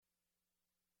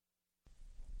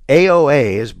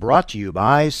AOA is brought to you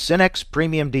by Cenex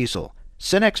Premium Diesel.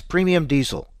 Cenex Premium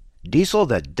Diesel. Diesel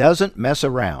that doesn't mess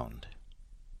around.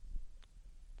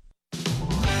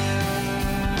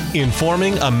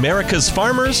 Informing America's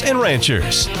farmers and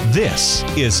ranchers. This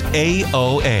is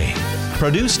AOA,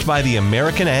 produced by the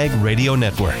American Ag Radio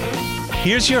Network.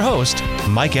 Here's your host,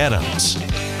 Mike Adams.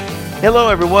 Hello,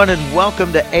 everyone, and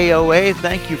welcome to AOA.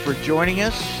 Thank you for joining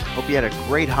us. Hope you had a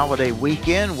great holiday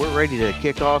weekend. We're ready to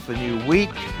kick off a new week,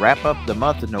 wrap up the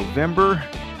month of November.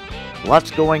 Lots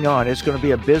going on. It's going to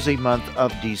be a busy month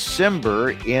of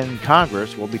December in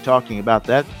Congress. We'll be talking about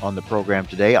that on the program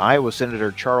today. Iowa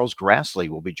Senator Charles Grassley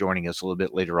will be joining us a little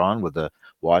bit later on with the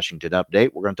Washington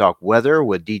update. We're going to talk weather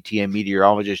with DTN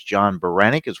meteorologist John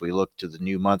Baranick as we look to the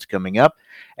new month coming up.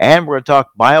 And we're going to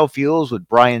talk biofuels with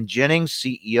Brian Jennings,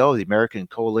 CEO of the American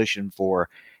Coalition for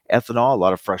Ethanol. A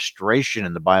lot of frustration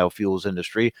in the biofuels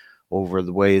industry over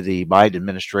the way the Biden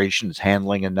administration is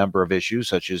handling a number of issues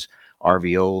such as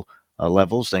RVO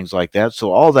levels, things like that.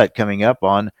 So all that coming up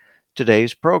on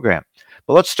today's program.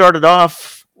 But let's start it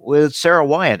off with Sarah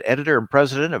Wyatt, editor and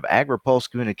president of AgriPulse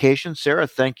Communications. Sarah,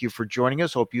 thank you for joining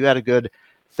us. Hope you had a good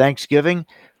Thanksgiving.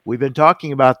 We've been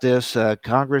talking about this.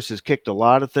 Congress has kicked a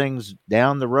lot of things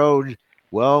down the road.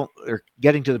 Well, they're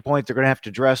getting to the point they're going to have to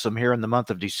address them here in the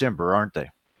month of December, aren't they?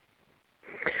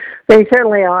 They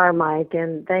certainly are, Mike,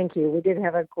 and thank you. We did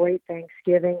have a great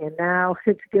Thanksgiving, and now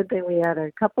it's a good thing we had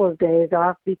a couple of days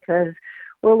off because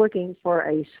we're looking for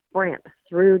a sprint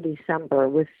through December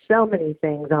with so many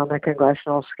things on the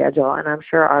congressional schedule, and I'm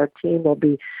sure our team will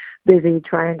be busy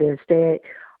trying to stay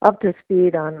up to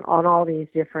speed on all these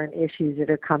different issues that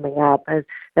are coming up.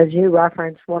 As you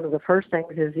referenced, one of the first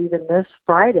things is even this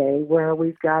Friday where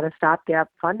we've got a stopgap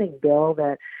funding bill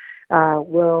that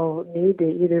will need to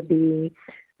either be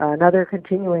another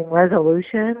continuing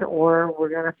resolution, or we're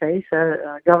going to face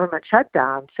a government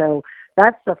shutdown. So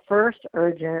that's the first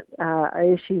urgent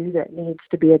issue that needs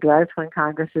to be addressed when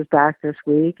Congress is back this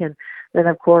week. And then,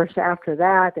 of course, after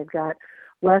that, they've got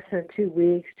less than 2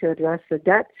 weeks to address the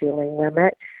debt ceiling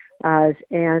limit.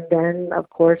 And then,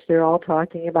 of course, they're all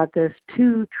talking about this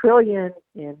 $2 trillion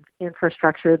in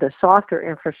infrastructure, the softer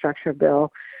infrastructure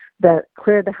bill that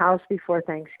cleared the House before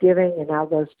Thanksgiving and now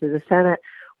goes to the Senate.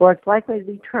 Well, it's likely to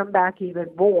be trimmed back even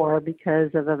more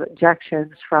because of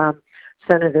objections from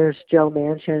Senators Joe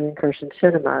Manchin and Kirsten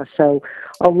Sinema. So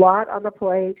a lot on the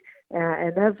plate,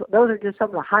 and those are just some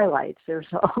of the highlights. There's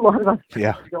a lot of other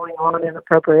things going on in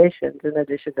appropriations in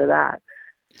addition to that.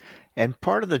 And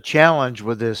part of the challenge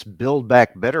with this Build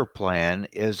Back Better plan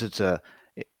is it's a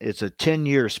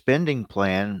 10-year spending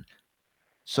plan.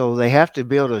 So they have to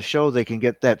be able to show they can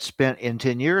get that spent in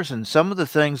 10 years. And some of the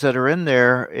things that are in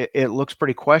there, it looks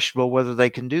pretty questionable whether they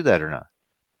can do that or not.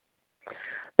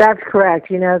 That's correct.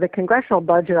 You know, the Congressional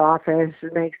Budget Office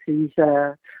makes these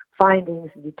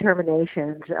findings and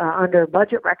determinations under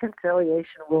budget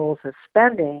reconciliation rules of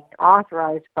spending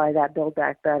authorized by that Build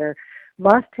Back Better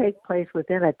must take place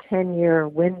within a 10-year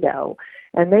window.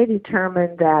 And they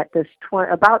determined that this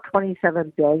about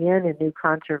 $27 billion in new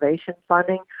conservation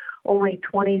funding, only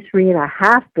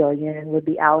 $23.5 billion would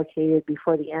be allocated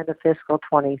before the end of fiscal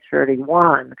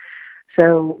 2031.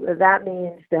 So that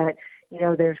means that, you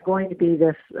know, there's going to be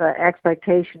this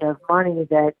expectation of money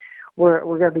that we're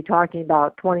going to be talking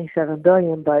about $27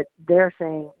 billion, but they're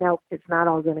saying, nope, it's not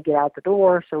all going to get out the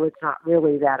door, so it's not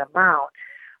really that amount.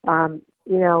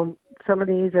 You know, some of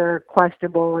these are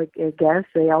questionable, I guess.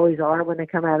 They always are when they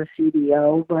come out of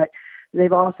CDO, but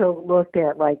they've also looked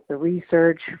at, like, the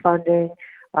research funding.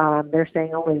 They're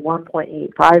saying only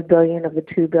 $1.85 billion of the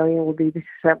 $2 billion will be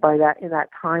spent by that in that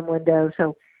time window.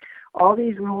 So all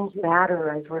these rules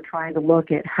matter as we're trying to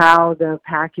look at how the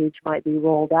package might be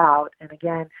rolled out. And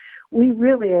again, we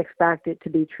really expect it to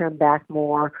be trimmed back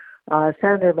more.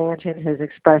 Senator Manchin has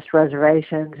expressed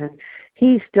reservations, and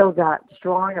he's still got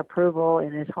strong approval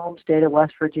in his home state of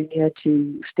West Virginia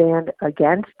to stand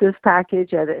against this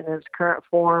package in its current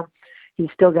form. He's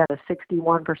still got a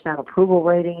 61% approval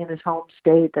rating in his home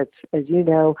state. That's, as you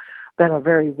know, been a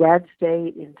very red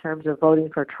state in terms of voting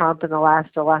for Trump in the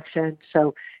last election.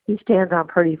 So he stands on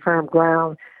pretty firm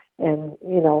ground. And,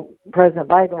 you know, President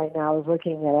Biden right now is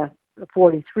looking at a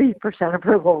 43%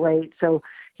 approval rate. So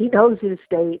he knows his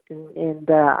state, and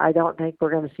I don't think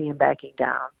we're going to see him backing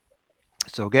down.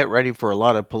 So get ready for a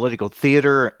lot of political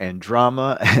theater and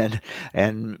drama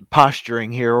and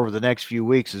posturing here over the next few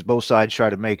weeks as both sides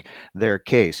try to make their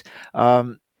case.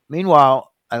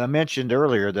 Meanwhile, and I mentioned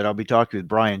earlier that I'll be talking with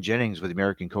Brian Jennings with the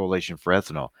American Coalition for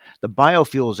Ethanol. The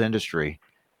biofuels industry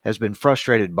has been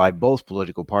frustrated by both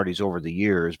political parties over the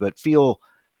years, but feel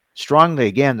strongly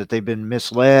again that they've been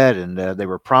misled, and they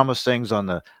were promised things on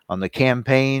the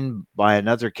campaign by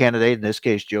another candidate, in this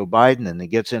case Joe Biden, and he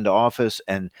gets into office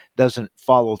and doesn't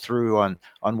follow through on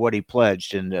what he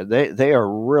pledged, and they are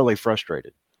really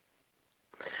frustrated.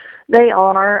 They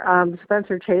are.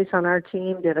 Spencer Chase on our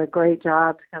team did a great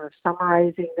job kind of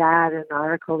summarizing that in an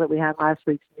article that we had last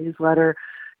week's newsletter,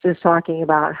 just talking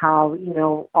about how,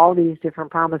 all these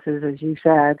different promises, as you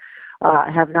said,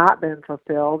 have not been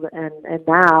fulfilled. And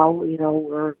now,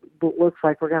 it looks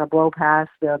like we're going to blow past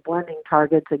the blending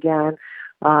targets again,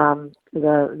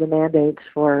 the mandates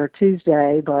for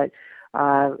Tuesday, but,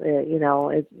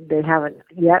 they haven't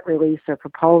yet released their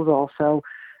proposal. So,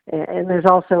 and there's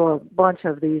also a bunch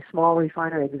of these small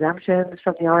refinery exemptions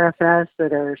from the RFS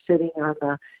that are sitting on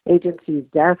the agency's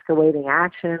desk awaiting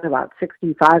action, about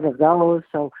 65 of those.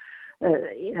 So,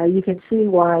 you can see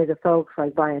why the folks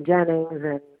like Brian Jennings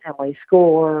and Emily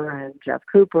Score and Jeff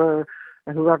Cooper,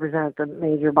 who represent the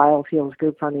major biofuels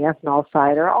groups on the ethanol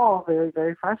side, are all very,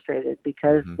 very frustrated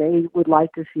because they would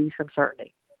like to see some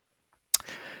certainty.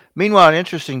 Meanwhile, an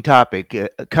interesting topic,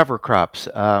 cover crops.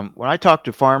 When I talk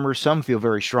to farmers, some feel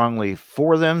very strongly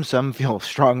for them, some feel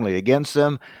strongly against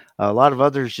them. A lot of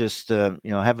others just,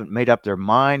 haven't made up their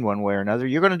mind one way or another.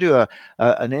 You're going to do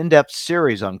an in-depth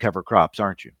series on cover crops,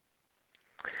 aren't you?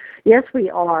 Yes, we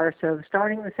are. So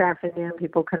starting this afternoon,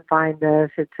 people can find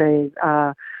this. It's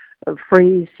a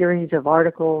free series of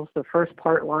articles. The first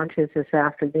part launches this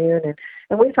afternoon,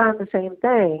 and we found the same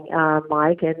thing,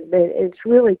 Mike, and it's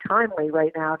really timely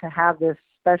right now to have this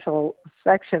special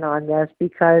section on this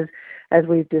because, as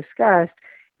we've discussed,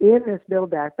 in this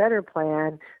Build Back Better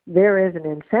plan, there is an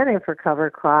incentive for cover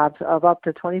crops of up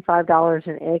to $25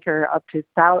 an acre, up to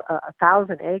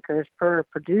 1,000 acres per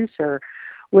producer,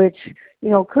 which,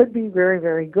 could be very,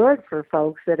 very good for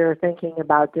folks that are thinking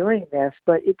about doing this,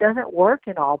 but it doesn't work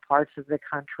in all parts of the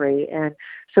country. And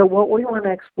so what we want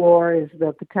to explore is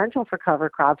the potential for cover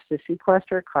crops to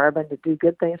sequester carbon, to do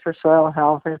good things for soil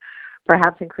health, and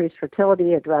perhaps increase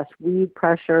fertility, address weed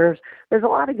pressures. There's a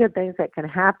lot of good things that can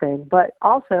happen, but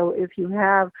also if you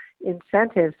have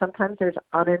incentives, sometimes there's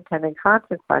unintended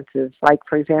consequences, like,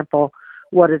 for example,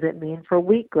 what does it mean for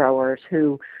wheat growers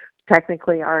who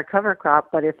technically are a cover crop,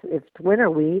 but if it's winter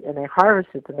wheat and they harvest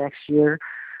it the next year,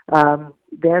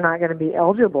 they're not going to be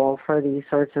eligible for these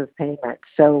sorts of payments.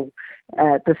 So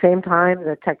at the same time,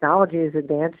 the technology is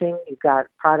advancing. You've got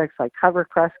products like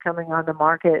CoverCress coming on the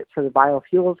market for the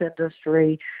biofuels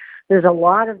industry. There's a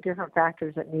lot of different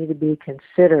factors that need to be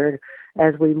considered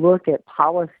as we look at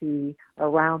policy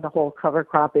around the whole cover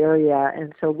crop area.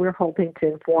 And so we're hoping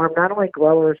to inform not only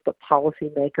growers, but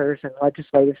policymakers and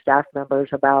legislative staff members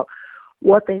about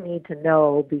what they need to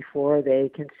know before they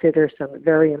consider some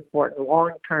very important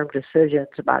long-term decisions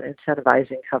about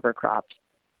incentivizing cover crops.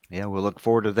 Yeah, we'll look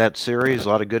forward to that series. A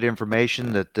lot of good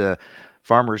information that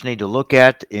farmers need to look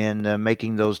at in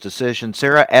making those decisions.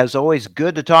 Sarah, as always,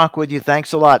 good to talk with you.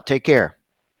 Thanks a lot. Take care.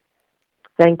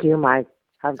 Thank you, Mike.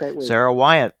 Have a great week. Sarah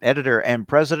Wyatt, editor and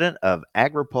president of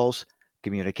AgriPulse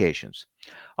Communications.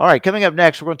 All right, coming up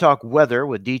next, we're going to talk weather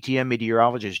with DTN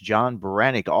meteorologist John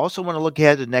Baranick. Also want to look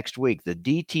ahead to next week. The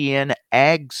DTN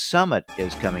Ag Summit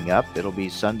is coming up. It'll be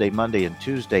Sunday, Monday, and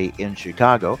Tuesday in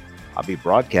Chicago. I'll be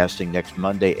broadcasting next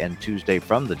Monday and Tuesday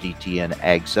from the DTN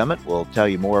Ag Summit. We'll tell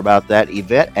you more about that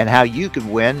event and how you can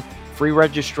win free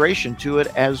registration to it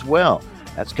as well.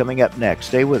 That's coming up next.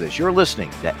 Stay with us. You're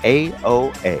listening to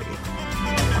AOA.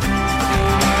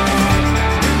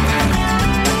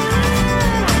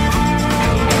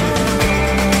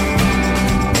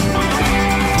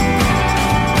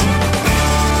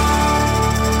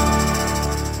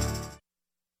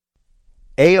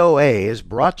 AOA is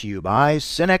brought to you by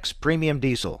Cenex Premium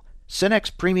Diesel.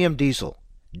 Cenex Premium Diesel.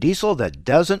 Diesel that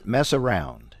doesn't mess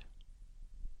around.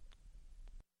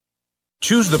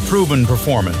 Choose the proven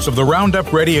performance of the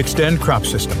Roundup Ready Extend crop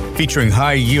system, featuring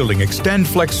high-yielding Extend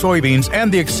Flex soybeans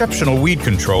and the exceptional weed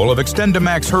control of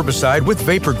XtendiMax herbicide with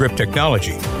Vapor Grip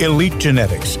technology. Elite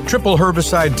genetics, triple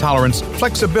herbicide tolerance,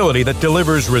 flexibility that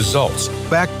delivers results,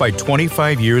 backed by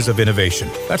 25 years of innovation.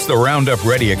 That's the Roundup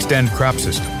Ready Extend crop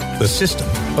system, the system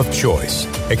of choice.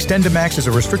 XtendiMax is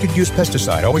a restricted-use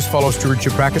pesticide. Always follow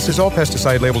stewardship practices, all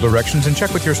pesticide label directions, and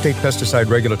check with your state pesticide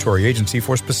regulatory agency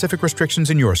for specific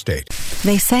restrictions in your state.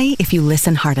 They say if you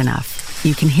listen hard enough,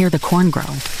 you can hear the corn grow.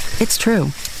 It's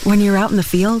true. When you're out in the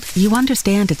field, you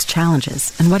understand its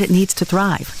challenges and what it needs to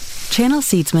thrive. Channel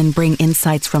Seedsmen bring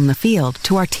insights from the field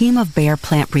to our team of Bayer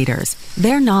plant breeders.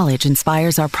 Their knowledge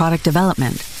inspires our product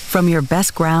development. From your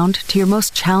best ground to your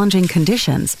most challenging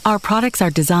conditions, our products are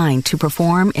designed to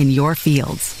perform in your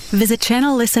fields. Visit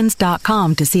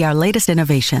channellistens.com to see our latest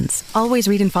innovations. Always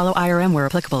read and follow IRM where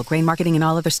applicable, grain marketing and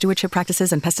all other stewardship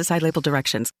practices and pesticide label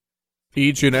directions.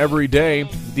 Each and every day,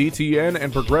 DTN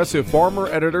and Progressive Farmer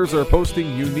editors are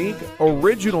posting unique,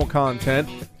 original content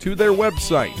to their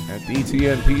website at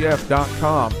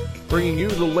dtnpf.com, bringing you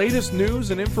the latest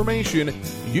news and information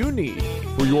you need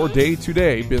for your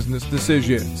day-to-day business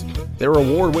decisions. Their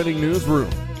award-winning newsroom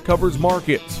covers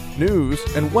markets, news,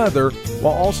 and weather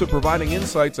while also providing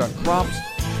insights on crops,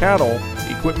 cattle,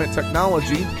 equipment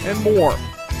technology, and more.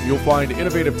 You'll find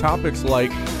innovative topics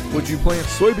like, would you plant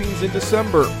soybeans in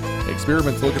December?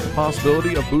 Experiments look at the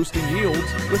possibility of boosting yields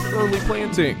with early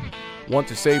planting. Want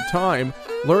to save time?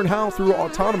 Learn how through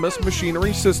autonomous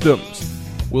machinery systems.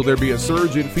 Will there be a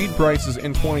surge in feed prices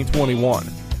in 2021?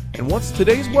 And what's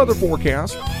today's weather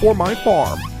forecast for my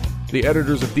farm? The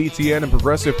editors of DTN and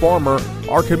Progressive Farmer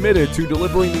are committed to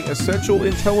delivering the essential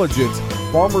intelligence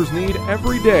farmers need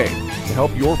every day to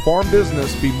help your farm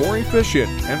business be more efficient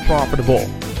and profitable.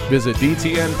 Visit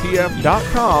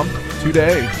dtnpf.com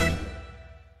today.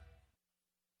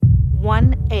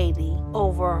 180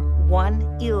 over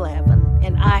 111,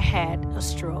 and I had a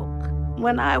stroke.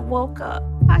 When I woke up,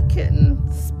 I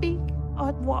couldn't speak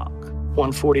or walk.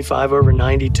 145 over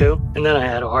 92, and then I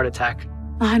had a heart attack.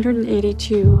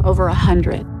 182 over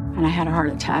 100, and I had a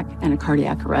heart attack and a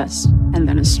cardiac arrest, and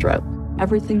then a stroke.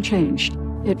 Everything changed.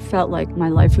 It felt like my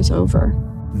life was over.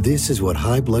 This is what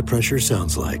high blood pressure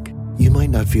sounds like. You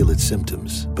might not feel its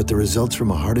symptoms, but the results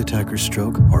from a heart attack or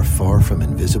stroke are far from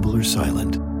invisible or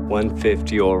silent.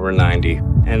 150 over 90,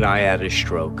 and I had a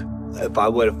stroke. If I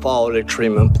would have followed a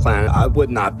treatment plan, I would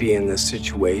not be in this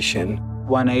situation.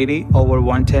 180 over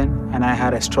 110, and I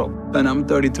had a stroke. And I'm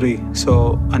 33,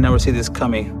 so I never see this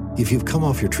coming. If you've come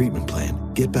off your treatment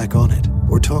plan, get back on it,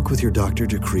 or talk with your doctor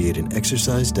to create an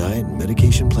exercise, diet, and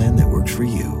medication plan that works for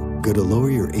you. Go to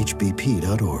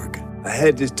loweryourhbp.org.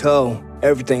 Head to toe,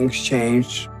 everything's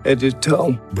changed. Head to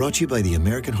toe. Brought to you by the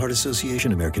American Heart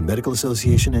Association, American Medical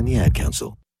Association, and the Ad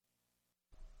Council.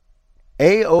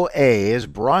 AOA is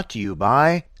brought to you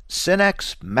by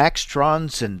Cenex Maxtron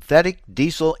Synthetic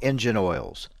Diesel Engine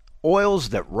Oils. Oils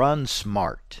that run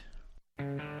smart.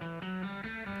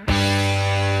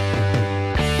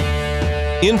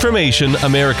 Information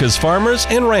America's farmers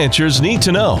and ranchers need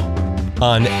to know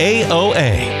on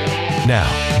AOA. Now,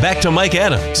 back to Mike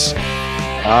Adams.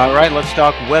 All right, let's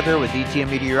talk weather with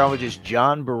DTN meteorologist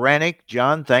John Baranick.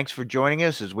 John, thanks for joining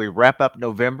us as we wrap up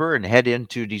November and head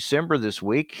into December this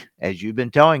week. As you've been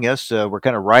telling us, we're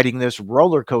kind of riding this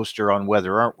roller coaster on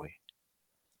weather, aren't we?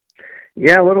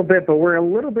 Yeah, a little bit, but we're a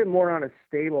little bit more on a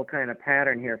stable kind of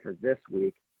pattern here for this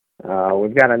week.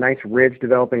 We've got a nice ridge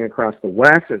developing across the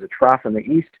west. There's a trough in the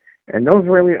east, and those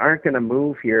really aren't going to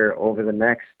move here over the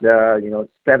next,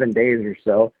 7 days or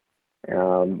so.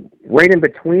 Right in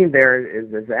between there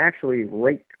is actually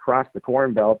right across the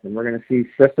Corn Belt, and we're going to see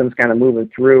systems kind of moving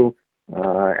through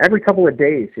every couple of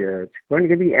days here. It's going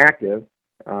to be active.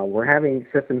 We're having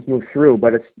systems move through,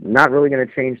 but it's not really going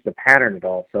to change the pattern at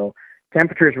all. So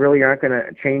temperatures really aren't going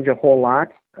to change a whole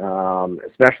lot,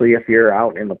 especially if you're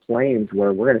out in the plains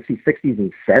where we're going to see 60s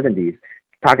and 70s.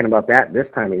 Talking about that this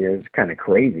time of year is kind of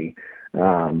crazy.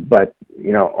 But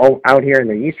out here in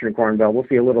the eastern Corn Belt, we'll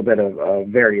see a little bit of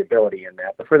variability in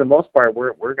that. But for the most part,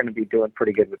 we're going to be doing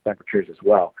pretty good with temperatures as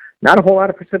well. Not a whole lot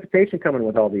of precipitation coming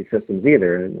with all these systems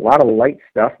either. A lot of light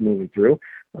stuff moving through.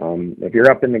 If you're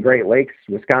up in the Great Lakes,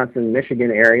 Wisconsin, Michigan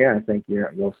area, I think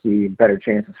you'll see better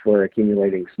chances for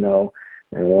accumulating snow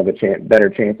and a little bit better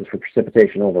chances for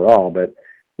precipitation overall. But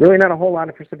really not a whole lot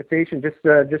of precipitation, just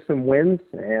some winds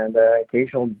and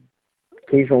occasional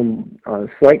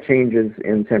slight changes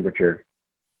in temperature.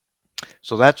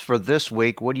 So that's for this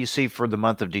week. What do you see for the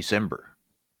month of December?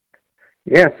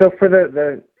 Yeah, so for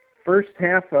the first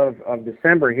half of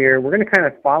December here, we're going to kind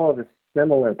of follow the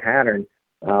similar pattern.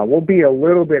 We'll be a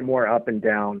little bit more up and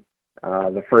down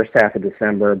the first half of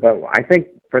December, but I think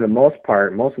for the most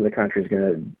part, most of the country is going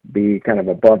to be kind of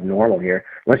above normal here,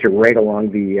 unless you're right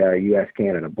along the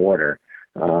U.S.-Canada border.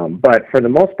 But for the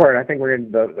most part, I think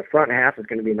the front half is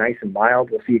going to be nice and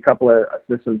mild. We'll see a couple of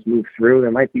systems move through.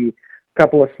 There might be a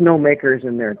couple of snowmakers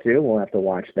in there too. We'll have to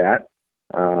watch that.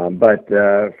 But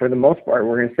for the most part,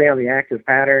 we're going to stay on the active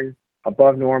pattern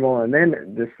above normal. And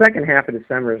then the second half of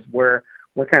December is where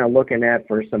we're kind of looking at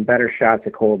for some better shots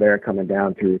of cold air coming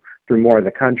down through more of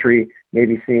the country,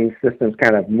 maybe seeing systems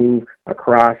kind of move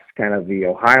across kind of the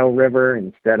Ohio River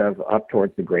instead of up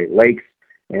towards the Great Lakes.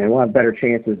 And we'll have better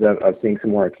chances of seeing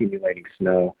some more accumulating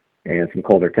snow and some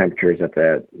colder temperatures at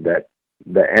the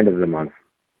end of the month.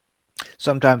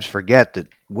 Sometimes forget that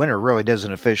winter really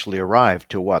doesn't officially arrive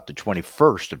till the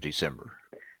 21st of December.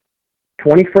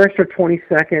 21st or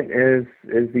 22nd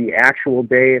is the actual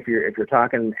day if you're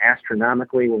talking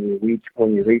astronomically when you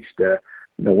reach the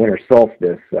winter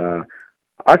solstice.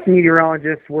 Us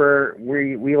meteorologists,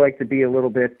 we like to be a little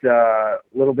bit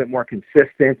more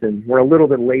consistent, and we're a little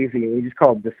bit lazy, and we just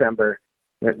call it December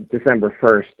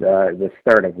 1st, the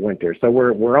start of winter. So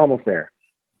we're almost there.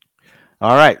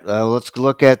 All right, let's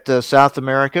look at South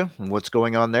America and what's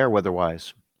going on there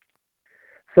weather-wise.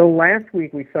 So last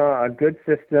week we saw a good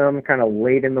system kind of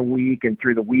late in the week and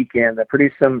through the weekend that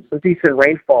produced some decent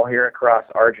rainfall here across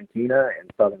Argentina and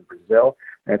southern Brazil.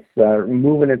 That's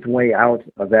moving its way out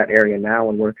of that area now,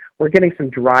 and we're getting some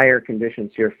drier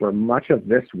conditions here for much of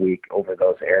this week over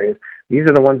those areas. These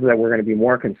are the ones that we're going to be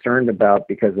more concerned about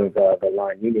because of the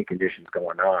La Nina conditions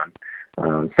going on.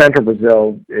 Central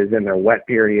Brazil is in their wet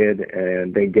period,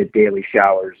 and they get daily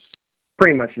showers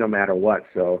pretty much no matter what.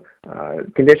 So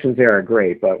conditions there are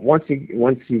great. But once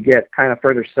you get kind of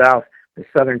further south, the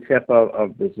southern tip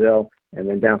of Brazil, and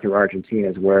then down through Argentina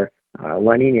is where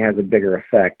La Nina has a bigger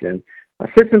effect. And a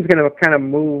system's going to kind of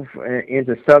move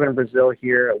into southern Brazil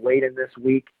here late in this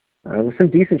week. With some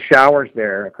decent showers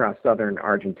there across southern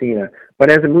Argentina.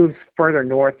 But as it moves further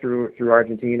north through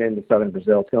Argentina into southern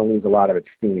Brazil, it's going to lose a lot of its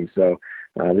steam. So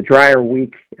the drier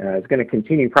week is going to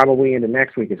continue probably into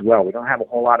next week as well. We don't have a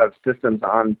whole lot of systems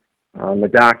on the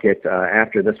docket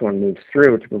after this one moves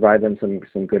through to provide them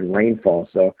some good rainfall.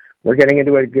 So we're getting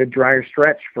into a good drier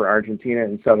stretch for Argentina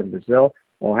and southern Brazil.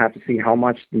 We'll have to see how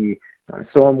much the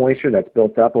soil moisture that's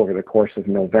built up over the course of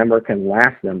November can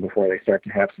last them before they start to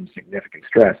have some significant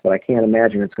stress. But I can't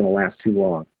imagine it's going to last too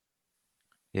long.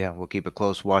 Yeah, we'll keep a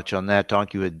close watch on that.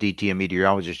 Talking with DTN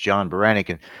meteorologist John Baranick.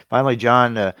 And finally,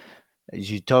 John, as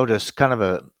you told us, kind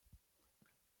of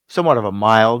somewhat of a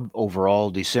mild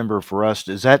overall December for us.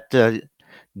 Does that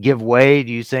give way,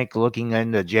 do you think, looking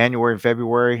into January and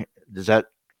February?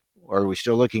 Or are we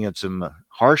still looking at some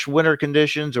harsh winter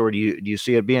conditions, or do you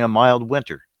see it being a mild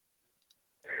winter?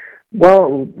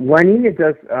 Well, La Nina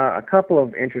does a couple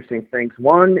of interesting things.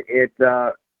 One, it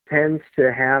tends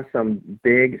to have some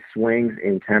big swings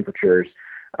in temperatures.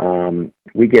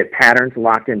 We get patterns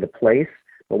locked into place,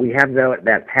 but we have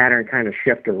that pattern kind of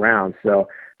shift around. So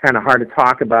kind of hard to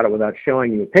talk about it without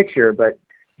showing you a picture, but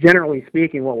generally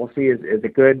speaking, what we'll see is a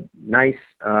good, nice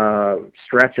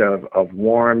stretch of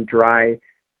warm, dry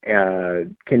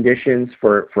conditions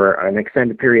for an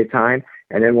extended period of time.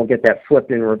 And then we'll get that flipped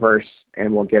in reverse,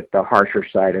 and we'll get the harsher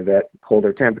side of it,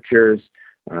 colder temperatures,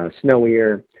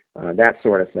 snowier, that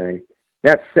sort of thing.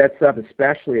 That sets up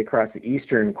especially across the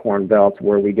eastern Corn Belt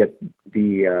where we get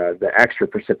the extra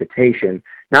precipitation,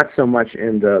 not so much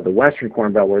in the western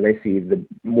Corn Belt where they see the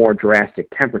more drastic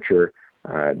temperature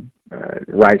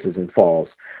rises and falls.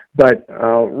 But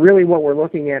really what we're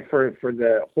looking at for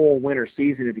the whole winter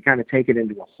season, if you kind of take it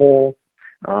into a whole,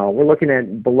 we're looking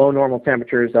at below normal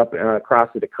temperatures up across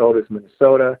the Dakotas,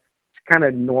 Minnesota. It's kind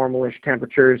of normalish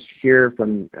temperatures here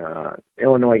from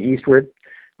Illinois eastward,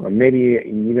 or maybe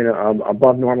even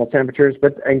above normal temperatures,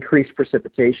 but increased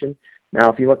precipitation.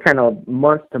 Now, if you look kind of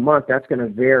month to month, that's going to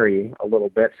vary a little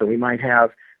bit. So we might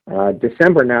have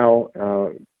December now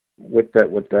with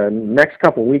the next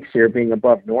couple weeks here being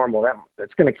above normal.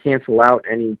 That's going to cancel out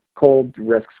any cold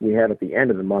risks we have at the end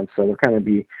of the month. So we'll kind of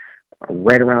be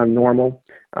right around normal.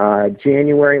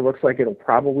 January looks like it'll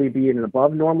probably be an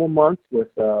above normal month with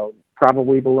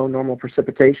probably below normal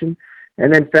precipitation.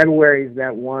 And then February is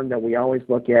that one that we always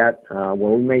look at where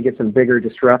we may get some bigger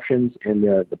disruptions in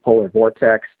the polar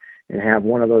vortex and have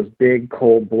one of those big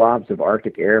cold blobs of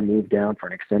Arctic air move down for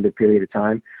an extended period of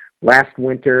time. Last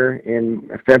winter in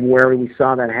February, we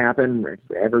saw that happen.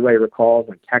 Everybody recalls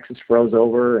when Texas froze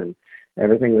over and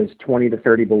everything was 20 to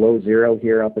 30 below zero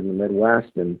here up in the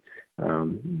Midwest, and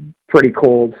pretty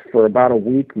cold for about a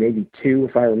week, maybe two,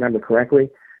 if I remember correctly.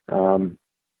 And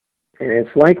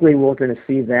it's likely we're going to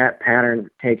see that pattern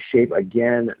take shape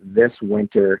again this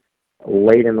winter,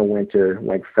 late in the winter,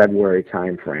 like February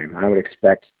timeframe. I would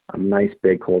expect a nice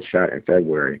big cold shot in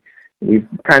February. We've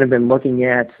kind of been looking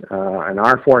at, in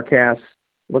our forecast,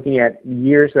 looking at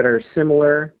years that are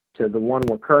similar to the one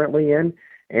we're currently in,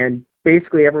 and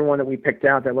basically everyone that we picked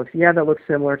out that looks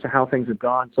similar to how things have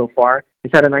gone so far.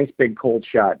 It's had a nice big cold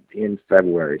shot in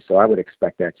February, so I would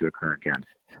expect that to occur again.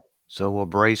 So we'll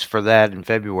brace for that in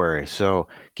February. So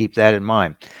keep that in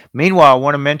mind. Meanwhile, I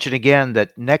want to mention again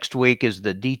that next week is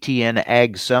the DTN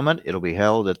Ag Summit. It'll be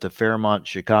held at the Fairmont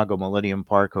Chicago Millennium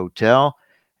Park Hotel.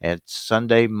 It's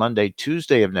Sunday, Monday,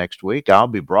 Tuesday of next week. I'll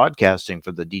be broadcasting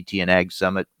for the DTN Ag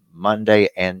Summit Monday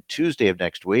and Tuesday of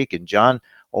next week. And John,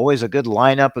 always a good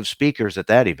lineup of speakers at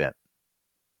that event.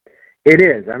 It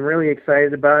is. I'm really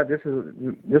excited about it.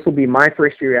 This will be my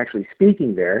first year actually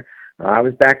speaking there. I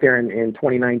was back there in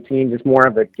 2019, just more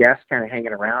of a guest, kind of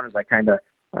hanging around as I kind of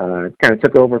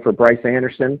took over for Bryce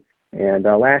Anderson. And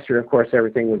last year, of course,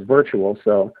 everything was virtual.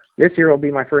 So this year will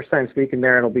be my first time speaking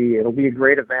there. It'll be a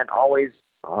great event. Always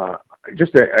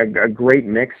just a great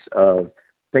mix of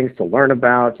things to learn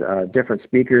about. Different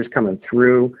speakers coming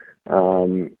through.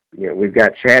 We've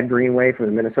got Chad Greenway from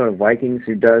the Minnesota Vikings,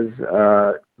 who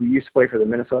used to play for the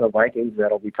Minnesota Vikings.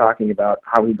 That'll be talking about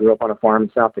how he grew up on a farm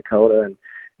in South Dakota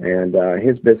and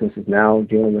his business is now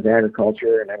dealing with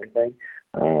agriculture and everything.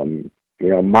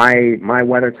 My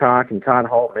weather talk and Todd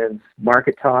Haltman's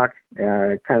market talk,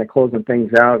 kind of closing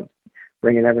things out,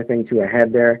 bringing everything to a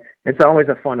head there. It's always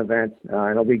a fun event, and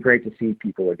it'll be great to see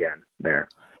people again there.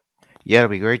 Yeah, it'll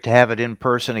be great to have it in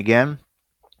person again.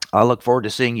 I look forward to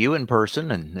seeing you in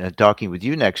person and talking with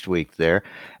you next week there.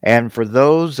 And for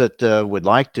those that would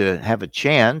like to have a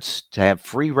chance to have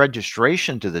free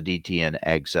registration to the DTN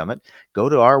Ag Summit, go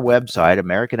to our website,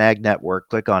 American Ag Network,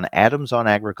 click on Adams on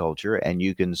Agriculture, and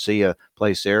you can see a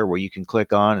place there where you can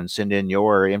click on and send in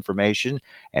your information.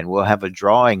 And we'll have a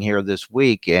drawing here this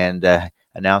week and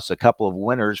announce a couple of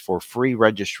winners for free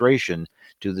registration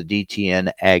to the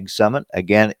DTN Ag Summit.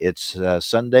 Again, it's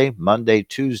Sunday, Monday,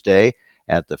 Tuesday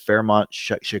at the Fairmont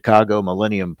Chicago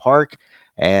Millennium Park.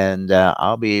 And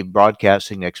I'll be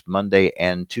broadcasting next Monday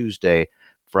and Tuesday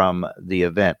from the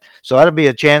event. So that'll be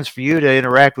a chance for you to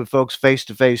interact with folks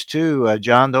face-to-face too.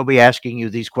 John, they'll be asking you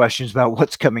these questions about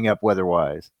what's coming up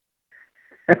weather-wise.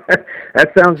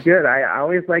 That sounds good. I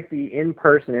always like the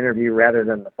in-person interview rather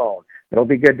than the phone. It'll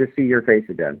be good to see your face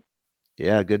again.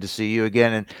 Yeah, good to see you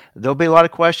again. And there'll be a lot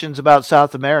of questions about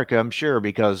South America, I'm sure,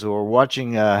 because we're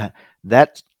watching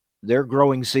their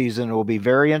growing season. It will be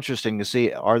very interesting to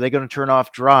see, are they going to turn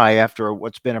off dry after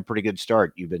what's been a pretty good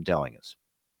start, you've been telling us?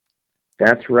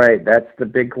 That's right. That's the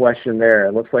big question there.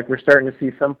 It looks like we're starting to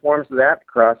see some forms of that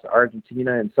across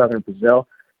Argentina and southern Brazil.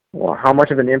 Well, how much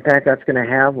of an impact that's going to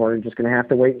have, we're just going to have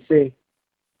to wait and see.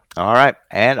 All right.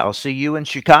 And I'll see you in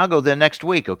Chicago then next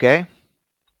week, okay?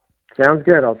 Sounds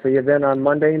good. I'll see you then on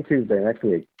Monday and Tuesday next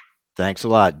week. Thanks a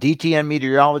lot. DTN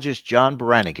meteorologist John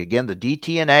Baranick. Again, the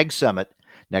DTN Ag Summit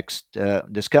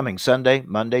this coming Sunday,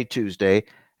 Monday, Tuesday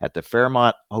at the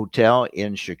Fairmont Hotel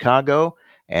in Chicago,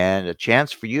 and a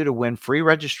chance for you to win free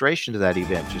registration to that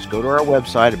event. Just go to our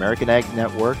website, American Ag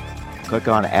Network, click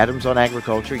on Adams on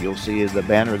Agriculture. You'll see the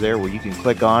banner there where you can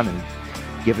click on and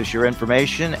give us your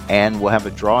information, and we'll have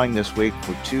a drawing this week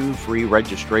for 2 free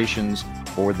registrations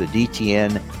for the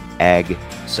DTN Ag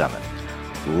Summit.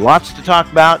 Lots to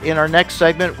talk about in our next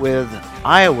segment with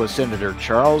Iowa Senator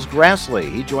Charles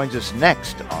Grassley. He joins us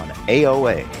next on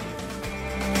AOA.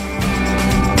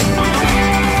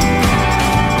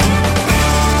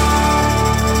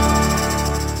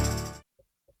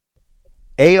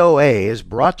 AOA is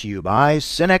brought to you by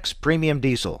Cenex Premium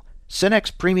Diesel.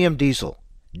 Cenex Premium Diesel.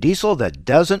 Diesel that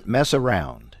doesn't mess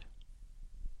around.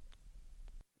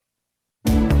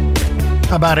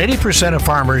 About 80% of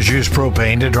farmers use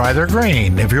propane to dry their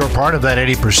grain. If you're part of that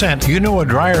 80%, you know a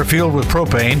dryer filled with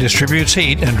propane distributes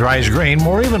heat and dries grain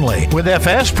more evenly. With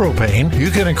FS propane,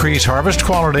 you can increase harvest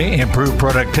quality, improve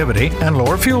productivity, and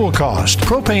lower fuel cost.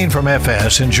 Propane from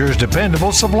FS ensures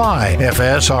dependable supply.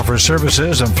 FS offers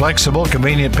services and flexible,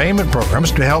 convenient payment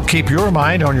programs to help keep your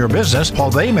mind on your business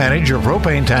while they manage your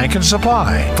propane tank and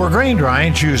supply. For grain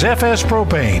drying, choose FS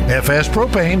propane. FS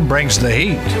propane brings the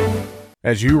heat.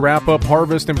 As you wrap up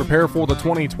harvest and prepare for the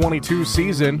 2022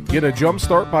 season, get a jump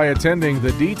start by attending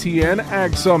the DTN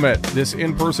Ag Summit. This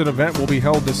in-person event will be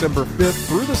held December 5th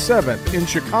through the 7th in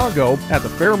Chicago at the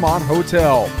Fairmont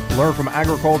Hotel. Learn from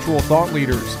agricultural thought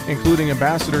leaders, including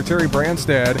Ambassador Terry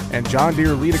Branstad and John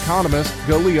Deere lead economist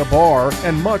Galia Barr,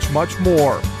 and much, much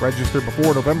more. Register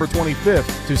before November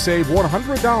 25th to save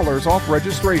 $100 off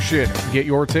registration. Get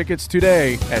your tickets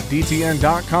today at dtn.com/Ag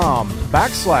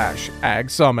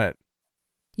Summit.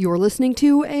 You're listening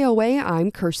to AOA. I'm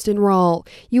Kirsten Rahl.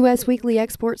 U.S. weekly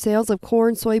export sales of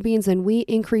corn, soybeans, and wheat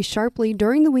increased sharply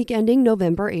during the week ending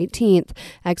November 18th.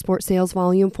 Export sales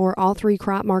volume for all three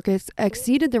crop markets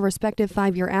exceeded their respective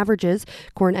five-year averages.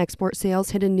 Corn export sales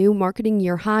hit a new marketing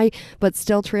year high, but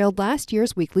still trailed last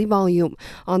year's weekly volume.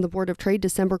 On the Board of Trade,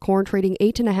 December corn trading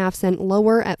 8.5 cents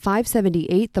lower at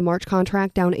 $5.78. The March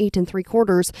contract down 8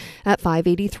 3/4 at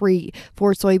 $5.83.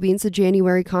 For soybeans, the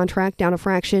January contract down a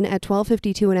fraction at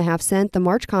 $12.52 1.5 cents. The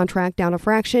March contract down a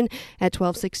fraction at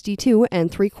 $12.62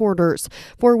 3/4.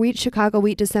 For wheat, Chicago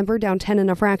wheat December down 10 and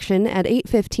a fraction at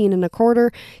 $8.15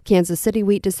 1/4. Kansas City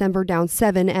wheat December down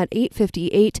 7 at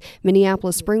 $8.58.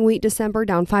 Minneapolis spring wheat December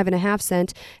down 5.5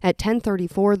 cents at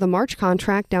 $10.34. The March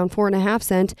contract down 4.5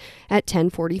 cents at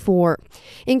 $10.44.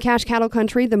 In cash cattle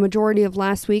country, the majority of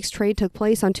last week's trade took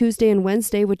place on Tuesday and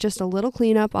Wednesday with just a little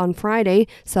cleanup on Friday.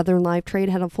 Southern live trade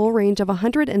had a full range of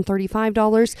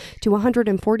 $135 to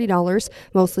 $140,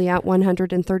 mostly at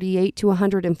 $138 to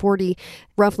 $140,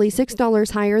 roughly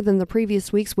 $6 higher than the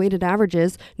previous week's weighted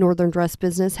averages. Northern dress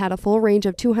business had a full range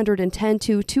of $210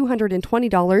 to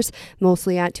 $220,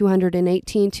 mostly at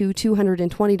 $218 to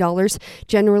 $220,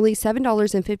 generally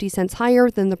 $7.50 higher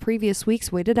than the previous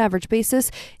week's weighted average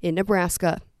basis in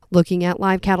Nebraska. Looking at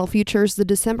live cattle futures, the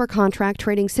December contract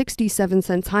trading 67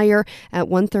 cents higher at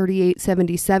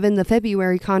 $138.77. The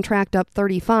February contract up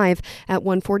 35 at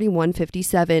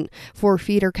 $141.57. For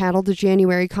feeder cattle, the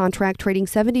January contract trading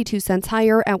 72 cents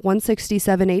higher at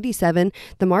 $167.87.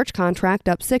 The March contract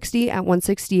up 60 at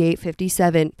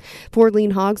 $168.57. For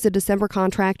lean hogs, the December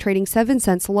contract trading 7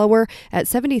 cents lower at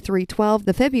 $73.12.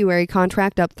 The February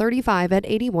contract up 35 at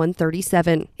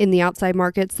 $81.37. In the outside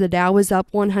markets, the Dow is up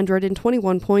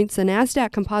 121 points. The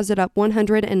NASDAQ composite up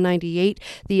 198,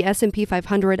 the S&P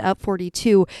 500 up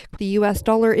 42. The U.S.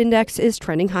 dollar index is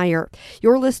trending higher.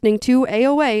 You're listening to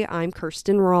AOA. I'm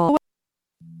Kirsten Rahl.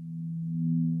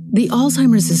 The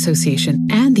Alzheimer's Association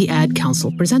and the Ad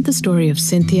Council present the story of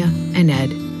Cynthia and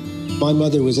Ed. My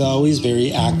mother was always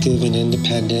very active and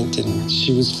independent, and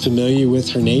she was familiar with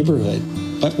her neighborhood.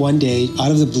 But one day, out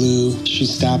of the blue, she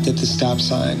stopped at the stop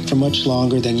sign for much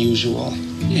longer than usual.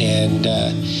 And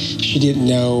she didn't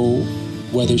know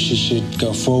whether she should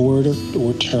go forward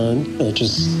or turn or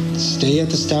just stay at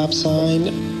the stop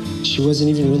sign. She wasn't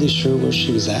even really sure where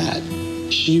she was at.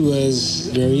 She was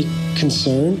very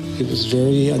concerned. It was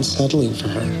very unsettling for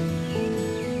her.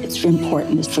 It's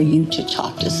important for you to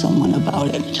talk to someone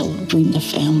about it, to bring the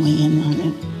family in on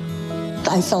it.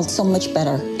 I felt so much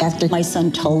better after my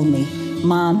son told me,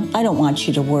 Mom, I don't want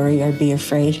you to worry or be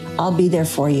afraid. I'll be there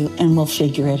for you and we'll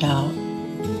figure it out.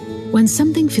 When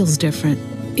something feels different,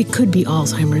 it could be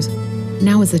Alzheimer's.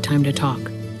 Now is the time to talk.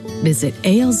 Visit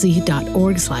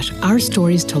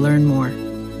alz.org/ourstories to learn more.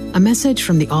 A message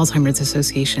from the Alzheimer's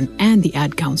Association and the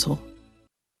Ad Council.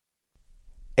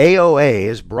 AOA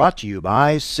is brought to you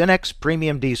by Cenex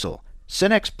Premium Diesel.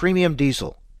 Cenex Premium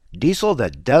Diesel. Diesel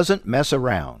that doesn't mess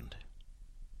around.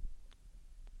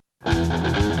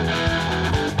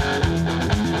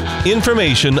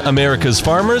 Information America's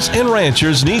farmers and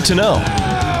ranchers need to know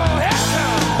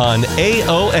on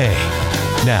AOA.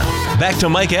 Now, back to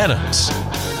Mike Adams.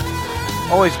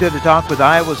 Always good to talk with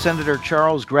Iowa Senator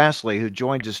Charles Grassley, who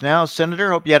joins us now.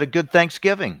 Senator, hope you had a good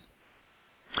Thanksgiving.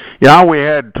 Yeah, we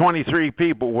had 23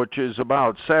 people, which is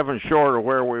about 7 short of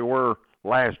where we were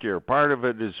last year. Part of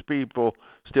it is people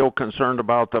still concerned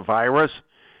about the virus,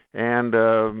 and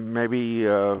maybe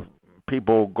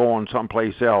people going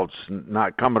someplace else,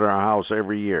 not coming to our house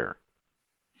every year.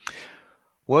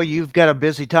 Well, you've got a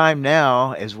busy time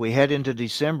now as we head into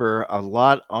December. A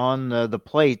lot on the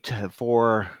plate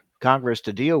for Congress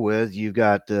to deal with. You've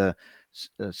got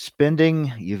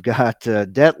spending, you've got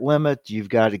debt limit, you've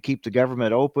got to keep the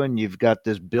government open, you've got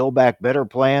this Build Back Better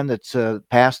plan that's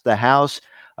passed the House.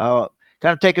 Kind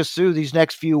of take us through these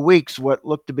next few weeks, what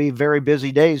look to be very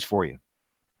busy days for you.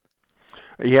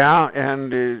 Yeah,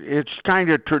 and it's kind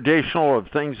of traditional of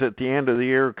things at the end of the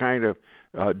year kind of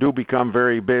do become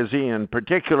very busy, and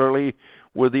particularly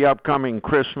with the upcoming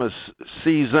Christmas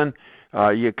season,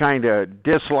 you kind of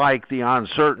dislike the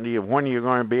uncertainty of when you're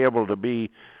going to be able to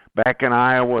be back in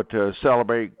Iowa to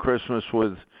celebrate Christmas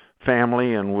with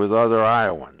family and with other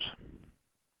Iowans.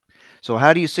 So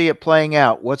how do you see it playing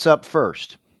out? What's up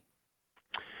first?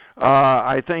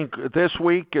 I think this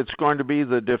week it's going to be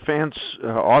the Defense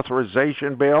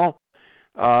Authorization Bill,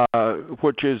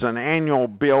 which is an annual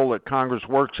bill that Congress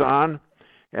works on.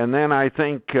 And then I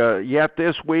think yet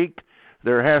this week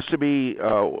there has to be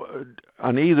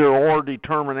an either-or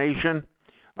determination.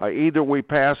 Either we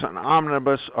pass an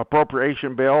omnibus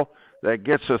appropriation bill that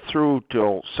gets us through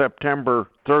till September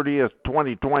 30th,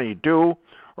 2022,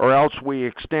 or else we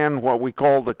extend what we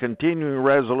call the continuing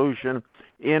resolution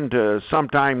into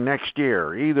sometime next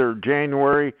year, either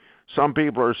January. Some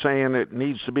people are saying it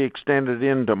needs to be extended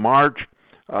into March.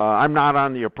 I'm not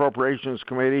on the Appropriations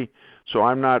Committee, so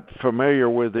I'm not familiar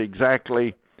with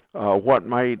exactly what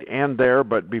might end there,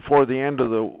 but before the end of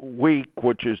the week,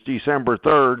 which is December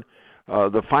 3rd,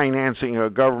 the financing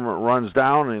of government runs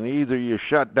down, and either you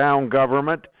shut down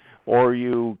government or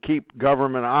you keep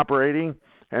government operating.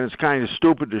 And it's kind of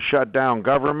stupid to shut down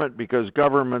government because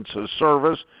government's a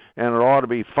service and it ought to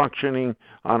be functioning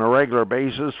on a regular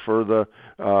basis for the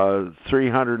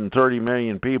 330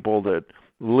 million people that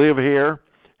live here.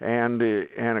 And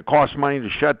it costs money to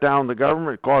shut down the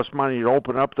government. It costs money to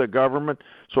open up the government.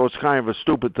 So it's kind of a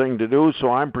stupid thing to do.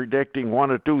 So I'm predicting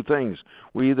one of two things.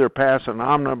 We either pass an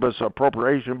omnibus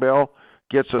appropriation bill,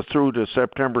 gets us through to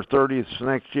September 30th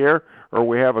next year, or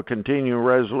we have a continuing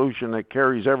resolution that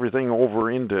carries everything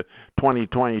over into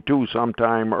 2022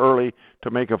 sometime early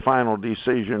to make a final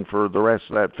decision for the rest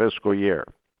of that fiscal year.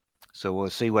 So we'll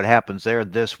see what happens there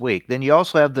this week. Then you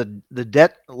also have the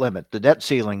debt limit, the debt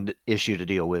ceiling issue to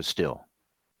deal with still.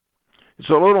 It's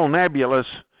a little nebulous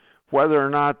whether or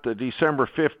not the December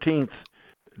 15th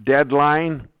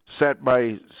deadline set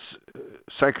by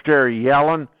Secretary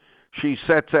Yellen, she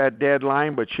sets that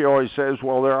deadline, but she always says,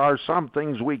 well, there are some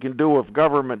things we can do if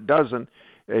government doesn't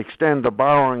extend the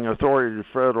borrowing authority to the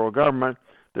federal government.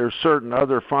 There's certain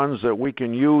other funds that we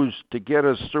can use to get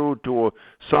us through to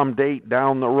some date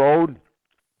down the road.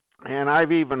 And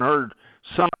I've even heard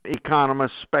some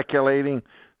economists speculating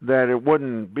that it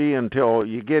wouldn't be until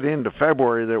you get into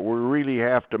February that we really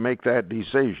have to make that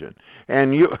decision.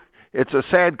 And it's a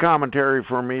sad commentary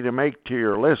for me to make to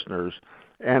your listeners,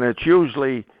 and it's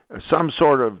usually some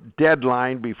sort of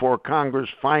deadline before Congress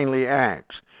finally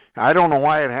acts. I don't know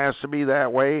why it has to be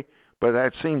that way, but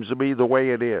that seems to be the way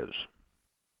it is.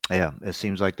 Yeah, it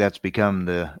seems like that's become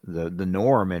the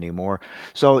norm anymore.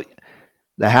 So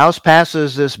the House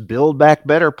passes this Build Back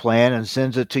Better plan and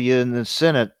sends it to you in the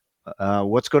Senate.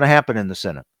 What's going to happen in the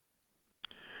Senate?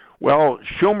 Well,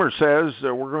 Schumer says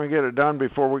that we're going to get it done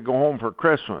before we go home for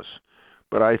Christmas.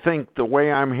 But I think the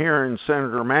way I'm hearing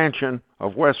Senator Manchin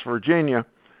of West Virginia,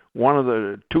 one of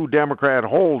the two Democrat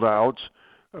holdouts,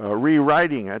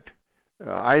 rewriting it,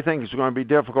 I think it's going to be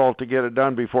difficult to get it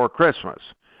done before Christmas.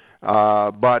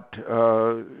 But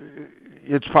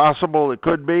it's possible it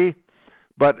could be.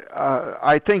 But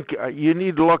I think you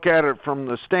need to look at it from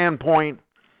the standpoint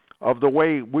of the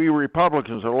way we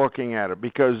Republicans are looking at it,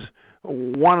 because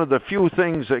one of the few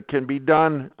things that can be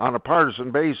done on a partisan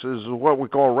basis is what we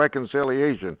call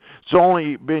reconciliation. It's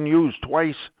only been used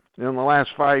twice in the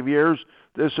last 5 years.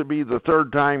 This would be the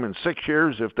third time in 6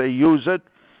 years if they use it.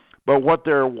 But what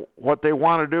they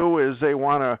want to do is they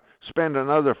want to spend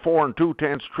another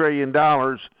 $4.2 trillion,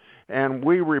 and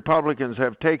we Republicans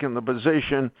have taken the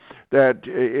position that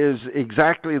is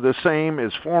exactly the same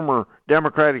as former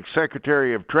Democratic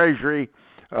Secretary of Treasury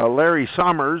Larry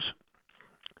Summers,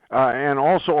 and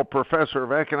also a professor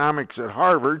of economics at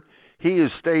Harvard. He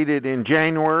has stated in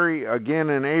January, again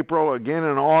in April, again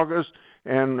in August,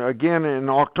 and again in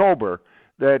October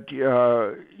that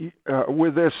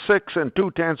with this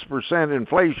 6.2%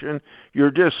 inflation, you're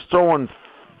just throwing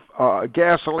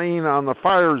gasoline on the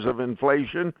fires of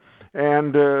inflation,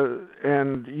 and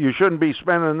you shouldn't be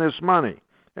spending this money.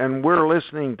 And we're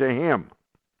listening to him.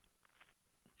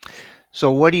 So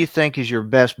what do you think is your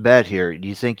best bet here? Do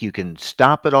you think you can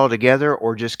stop it altogether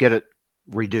or just get it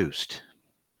reduced?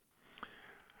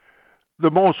 The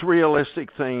most realistic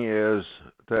thing is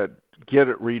that get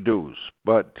it reduced.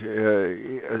 But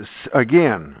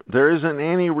again, there isn't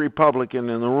any Republican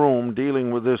in the room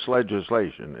dealing with this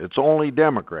legislation. It's only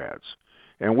Democrats.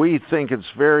 And we think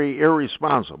it's very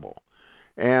irresponsible.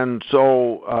 And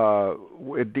so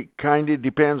it kind of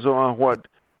depends on what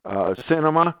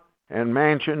Sinema and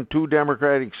Manchin, two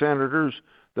Democratic senators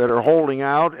that are holding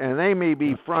out, and they may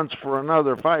be fronts for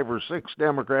another 5 or 6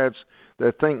 Democrats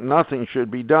that think nothing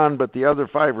should be done, but the other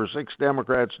 5 or 6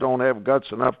 Democrats don't have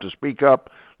guts enough to speak up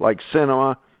like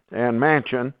Sinema and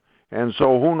Manchin. And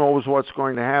so who knows what's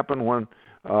going to happen when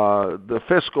the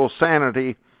fiscal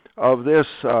sanity of this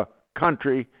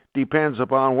country depends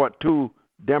upon what two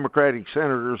Democratic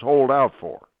senators hold out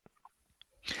for.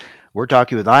 We're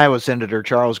talking with Iowa Senator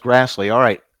Charles Grassley. All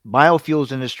right.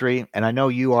 Biofuels industry, and I know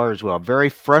you are as well, very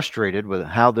frustrated with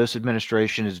how this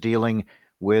administration is dealing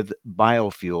with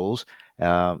biofuels.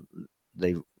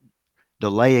 They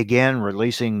delay again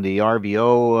releasing the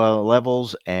RVO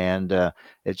levels, and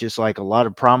it's just like a lot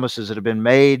of promises that have been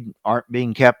made aren't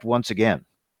being kept once again.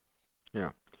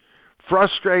 Yeah.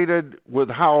 Frustrated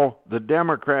with how the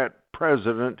Democrat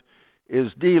president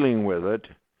is dealing with it.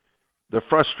 The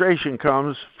frustration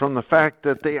comes from the fact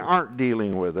that they aren't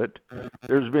dealing with it.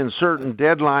 There's been certain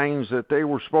deadlines that they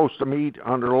were supposed to meet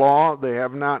under law. They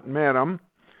have not met them.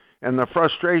 And the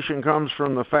frustration comes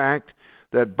from the fact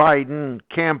that Biden,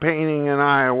 campaigning in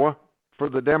Iowa for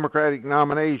the Democratic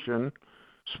nomination,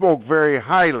 spoke very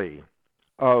highly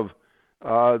of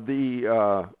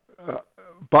the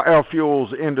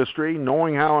biofuels industry,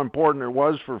 knowing how important it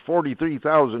was for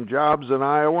 43,000 jobs in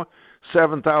Iowa,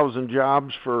 7,000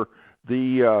 jobs for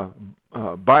the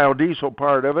biodiesel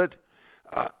part of it,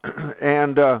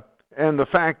 and the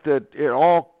fact that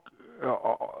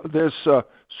this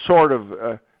sort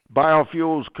of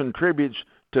biofuels contributes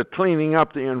to cleaning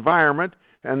up the environment,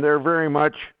 and they're very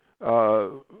much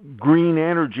green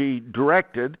energy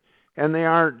directed, and they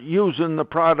aren't using the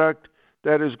product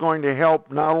that is going to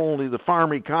help not only the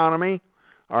farm economy,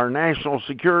 our national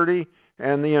security,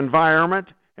 and the environment,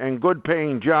 and good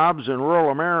paying jobs in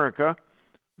rural America.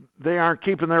 They aren't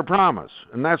keeping their promise,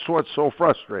 and that's what's so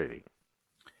frustrating.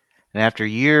 And after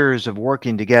years of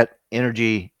working to get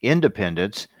energy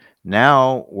independence,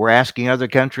 now we're asking other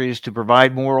countries to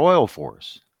provide more oil for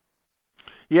us.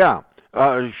 Yeah,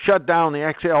 shut down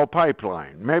the XL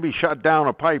pipeline, maybe shut down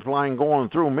a pipeline going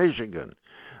through Michigan,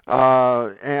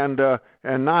 and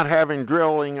not having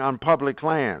drilling on public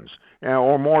lands,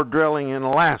 or more drilling in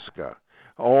Alaska,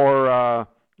 or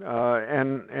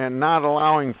and not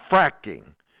allowing fracking.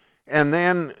 And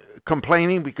then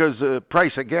complaining because the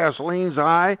price of gasoline's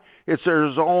high. It's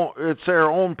their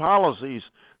own policies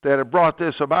that have brought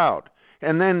this about.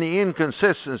 And then the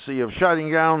inconsistency of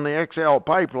shutting down the XL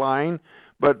pipeline,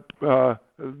 but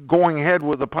going ahead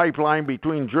with the pipeline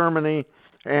between Germany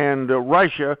and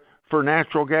Russia for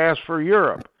natural gas for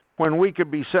Europe, when we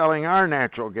could be selling our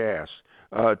natural gas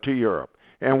to Europe.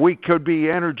 And we could be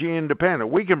energy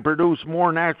independent. We can produce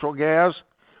more natural gas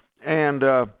and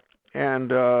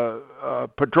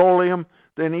petroleum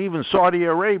than even Saudi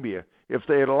Arabia if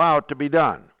they had allowed it to be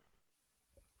done.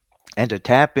 And to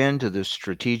tap into the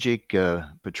strategic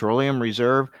petroleum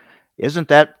reserve, isn't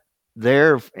that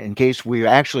there in case we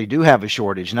actually do have a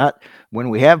shortage? Not when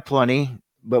we have plenty,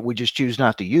 but we just choose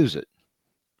not to use it.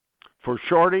 For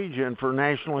shortage and for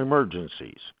national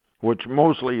emergencies, which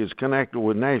mostly is connected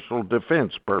with national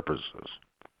defense purposes.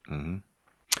 Mm-hmm.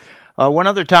 One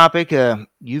other topic,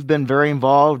 you've been very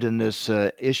involved in this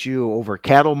issue over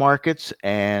cattle markets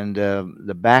and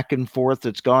the back and forth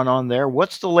that's gone on there.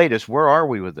 What's the latest? Where are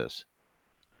we with this?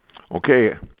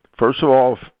 Okay, first of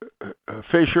all,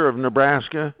 Fisher of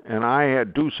Nebraska and I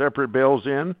had 2 separate bills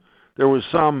in. There was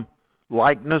some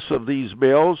likeness of these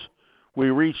bills.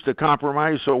 We reached a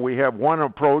compromise, so we have one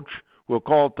approach. We'll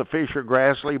call it the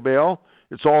Fisher-Grassley bill.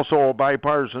 It's also a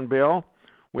bipartisan bill.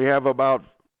 We have about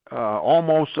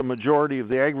almost a majority of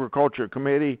the Agriculture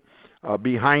Committee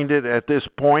behind it at this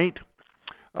point.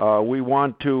 We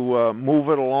want to move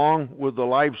it along with the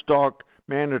livestock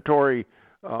mandatory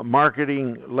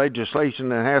marketing legislation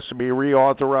that has to be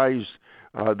reauthorized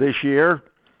this year,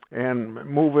 and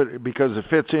move it because it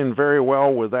fits in very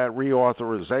well with that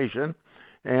reauthorization.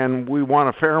 And we want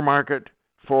a fair market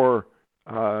for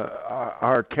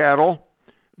our cattle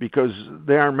because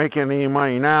they aren't making any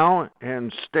money now,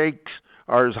 and steaks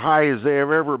are as high as they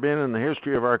have ever been in the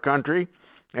history of our country,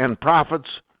 and profits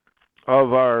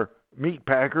of our meat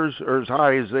packers are as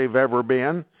high as they've ever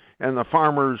been, and the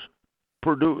farmers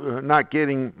not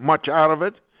getting much out of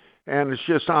it, and it's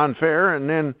just unfair. And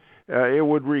then it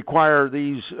would require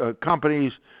these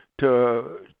companies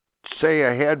to say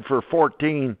ahead for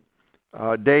 14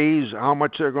 days how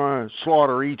much they're going to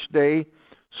slaughter each day,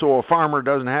 so a farmer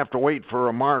doesn't have to wait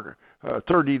for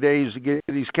 30 days to get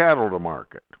these cattle to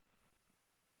market.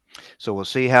 So we'll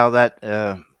see how that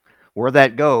where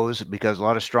that goes, because a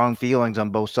lot of strong feelings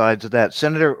on both sides of that.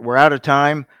 Senator, we're out of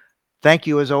time. Thank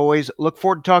you as always. Look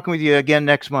forward to talking with you again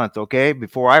next month, okay?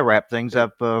 Before I wrap things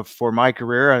up for my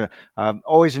career.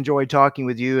 Always enjoyed talking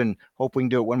with you, and hope we can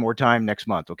do it one more time next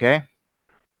month, okay?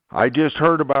 I just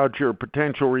heard about your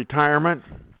potential retirement,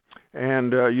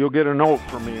 and you'll get a note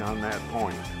from me on that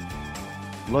point.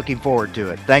 Looking forward to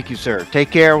it. Thank you, sir. Take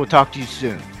care. We'll talk to you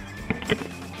soon.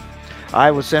 I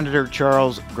was Senator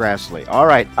Charles Grassley. All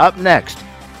right, up next,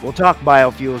 we'll talk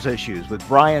biofuels issues with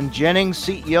Brian Jennings,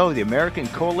 CEO of the American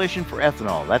Coalition for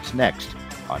Ethanol. That's next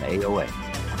on AOA.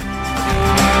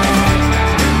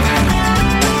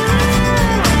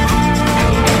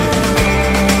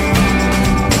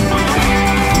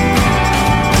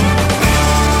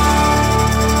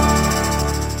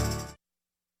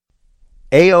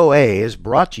 AOA is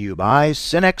brought to you by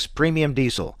Cenex Premium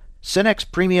Diesel. Cenex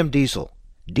Premium Diesel.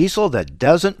 Diesel that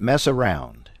doesn't mess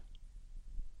around.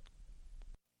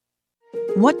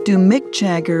 What do Mick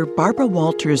Jagger, Barbara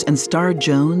Walters, and Star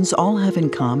Jones all have in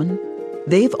common?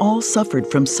 They've all suffered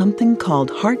from something called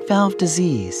heart valve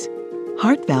disease.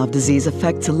 Heart valve disease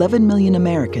affects 11 million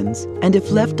Americans, and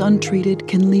if left untreated,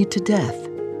 can lead to death.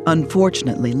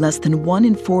 Unfortunately, less than 1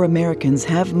 in 4 Americans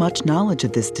have much knowledge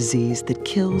of this disease that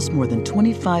kills more than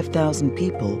 25,000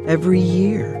 people every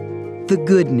year. The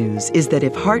good news is that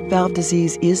if heart valve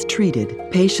disease is treated,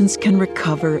 patients can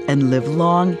recover and live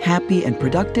long, happy, and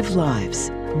productive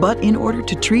lives. But in order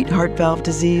to treat heart valve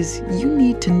disease, you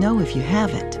need to know if you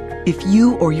have it. If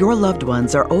you or your loved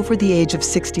ones are over the age of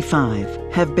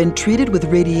 65, have been treated with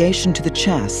radiation to the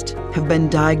chest, have been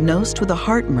diagnosed with a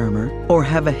heart murmur, or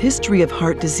have a history of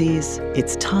heart disease,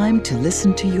 it's time to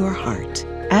listen to your heart.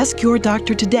 Ask your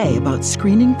doctor today about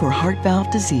screening for heart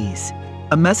valve disease.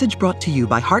 A message brought to you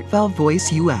by Heart Valve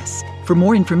Voice US. For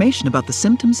more information about the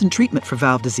symptoms and treatment for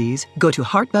valve disease, go to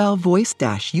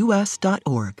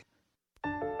heartvalvevoice-us.org.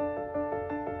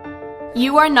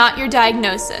 You are not your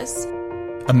diagnosis.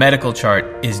 A medical chart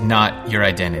is not your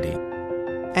identity.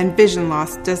 And vision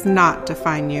loss does not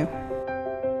define you.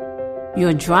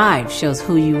 Your drive shows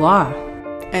who you are.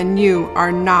 And you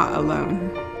are not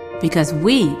alone. Because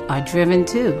we are driven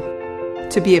too.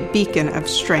 To be a beacon of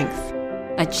strength.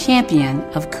 A champion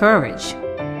of courage.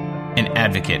 An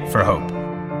advocate for hope.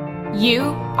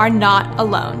 You are not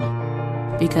alone.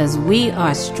 Because we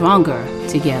are stronger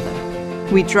together.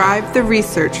 We drive the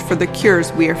research for the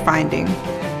cures we are finding.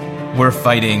 We're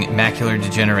fighting macular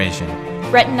degeneration,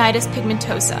 retinitis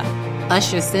pigmentosa,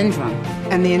 Usher syndrome,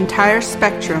 and the entire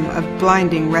spectrum of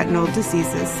blinding retinal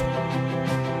diseases.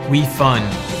 We fund.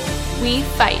 We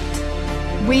fight.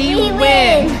 We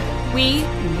win. We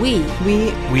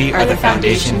are the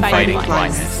foundation fighting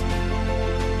blindness.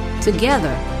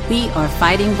 Together, we are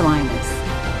fighting blindness.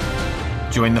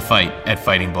 Join the fight at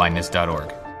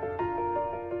fightingblindness.org.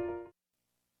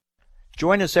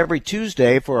 Join us every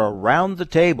Tuesday for Around the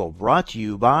Table, brought to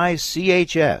you by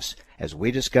CHS, as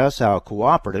we discuss how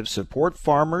cooperatives support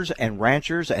farmers and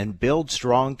ranchers and build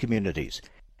strong communities.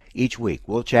 Each week,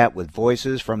 we'll chat with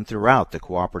voices from throughout the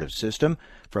cooperative system,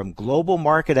 from global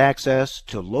market access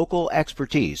to local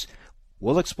expertise.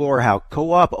 We'll explore how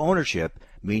co-op ownership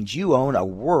means you own a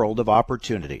world of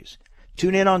opportunities.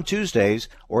 Tune in on Tuesdays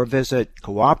or visit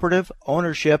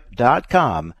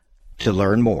cooperativeownership.com to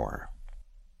learn more.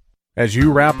 As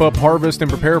you wrap up harvest and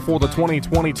prepare for the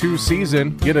 2022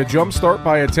 season, get a jump start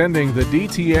by attending the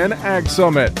DTN Ag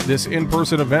Summit. This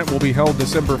in-person event will be held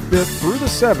December 5th through the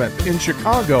 7th in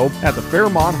Chicago at the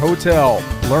Fairmont Hotel.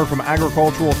 Learn from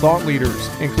agricultural thought leaders,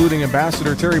 including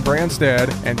Ambassador Terry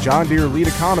Branstad and John Deere lead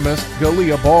economist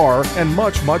Galia Barr, and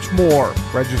much, much more.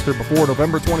 Register before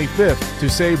November 25th to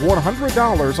save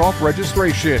 $100 off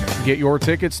registration. Get your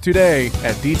tickets today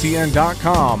at dtn.com/Ag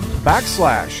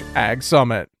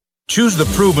Summit. Choose the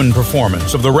proven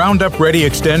performance of the Roundup Ready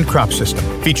Extend crop system,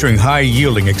 featuring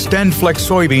high-yielding Extend Flex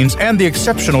soybeans and the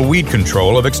exceptional weed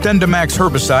control of XtendiMax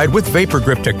herbicide with Vapor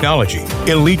Grip technology.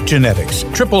 Elite genetics,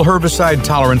 triple herbicide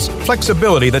tolerance,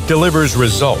 flexibility that delivers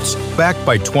results, backed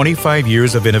by 25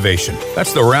 years of innovation.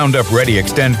 That's the Roundup Ready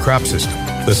Extend crop system,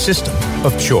 the system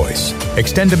of choice.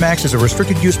 XtendiMax is a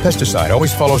restricted-use pesticide.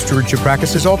 Always follow stewardship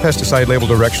practices, all pesticide label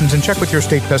directions, and check with your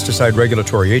state pesticide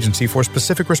regulatory agency for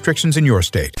specific restrictions in your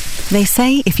state. They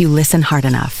say if you listen hard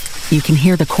enough, you can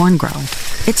hear the corn grow.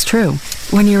 It's true.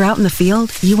 When you're out in the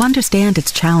field, you understand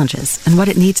its challenges and what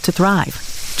it needs to thrive.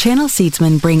 Channel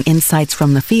Seedsmen bring insights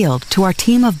from the field to our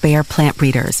team of Bayer plant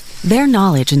breeders. Their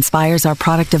knowledge inspires our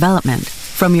product development.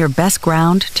 From your best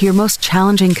ground to your most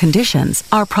challenging conditions,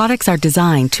 our products are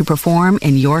designed to perform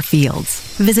in your fields.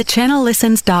 Visit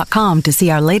channellistens.com to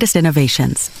see our latest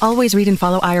innovations. Always read and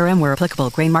follow IRM where applicable,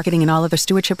 grain marketing and all other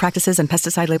stewardship practices and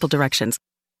pesticide label directions.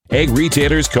 Ag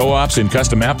retailers, co-ops, and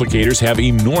custom applicators have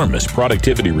enormous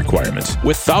productivity requirements.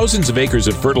 With thousands of acres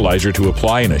of fertilizer to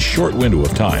apply in a short window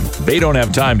of time, they don't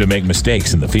have time to make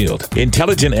mistakes in the field.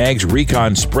 Intelligent Ag's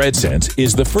Recon Spread Sense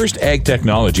is the first ag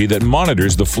technology that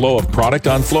monitors the flow of product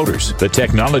on floaters. The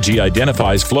technology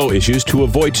identifies flow issues to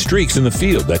avoid streaks in the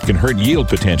field that can hurt yield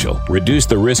potential. Reduce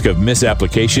the risk of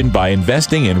misapplication by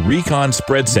investing in Recon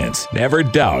Spread Sense. Never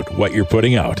doubt what you're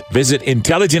putting out. Visit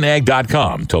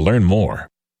intelligentag.com to learn more.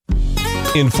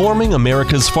 Informing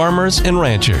America's farmers and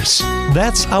ranchers.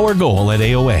 That's our goal at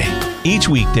AOA. Each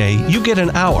weekday, you get an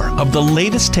hour of the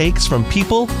latest takes from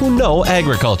people who know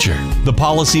agriculture, the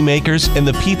policymakers, and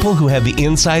the people who have the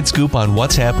inside scoop on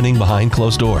what's happening behind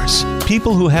closed doors.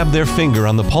 People who have their finger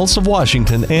on the pulse of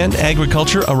Washington and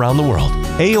agriculture around the world.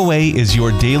 AOA is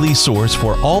your daily source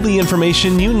for all the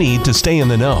information you need to stay in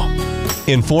the know.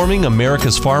 Informing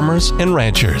America's farmers and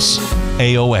ranchers.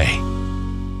 AOA.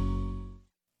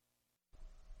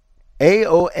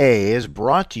 AOA is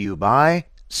brought to you by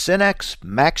Cenex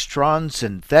Maxtron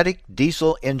Synthetic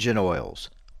Diesel Engine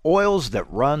Oils. Oils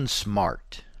that run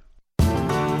smart.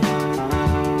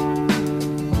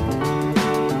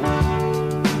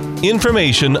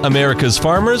 Information America's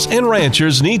farmers and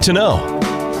ranchers need to know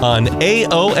on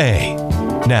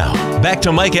AOA. Now, back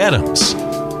to Mike Adams.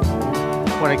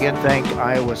 I want to again thank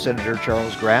Iowa Senator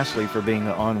Charles Grassley for being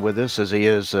on with us, as he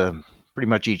is pretty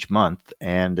much each month.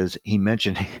 And as he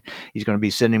mentioned, he's going to be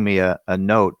sending me a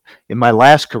note. In my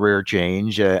last career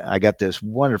change, I got this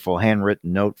wonderful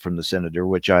handwritten note from the senator,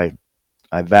 which I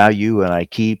value and I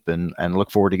keep and look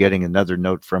forward to getting another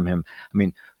note from him. I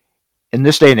mean, in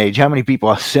this day and age, how many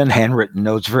people send handwritten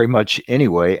notes very much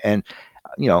anyway? And,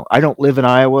 you know, I don't live in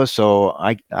Iowa, so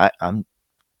I'm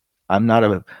not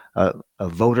a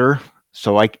voter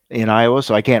in Iowa,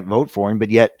 so I can't vote for him. But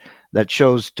yet that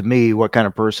shows to me what kind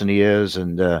of person he is.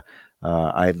 And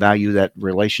I value that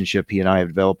relationship he and I have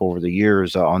developed over the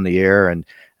years on the air, and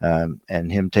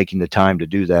him taking the time to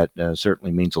do that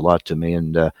certainly means a lot to me,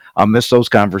 and I'll miss those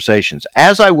conversations,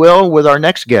 as I will with our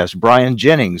next guest, Brian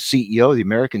Jennings, CEO of the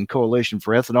American Coalition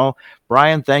for Ethanol.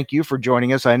 Brian, thank you for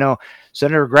joining us. I know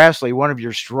Senator Grassley, one of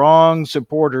your strong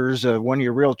supporters, one of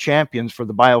your real champions for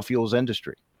the biofuels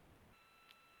industry.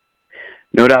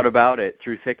 No doubt about it.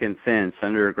 Through thick and thin,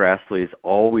 Senator Grassley is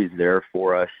always there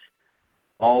for us,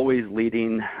 always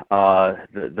leading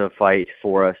the fight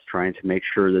for us, trying to make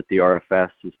sure that the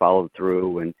RFS is followed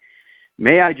through. And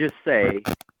may I just say,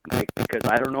 Mike, because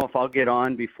I don't know if I'll get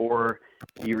on before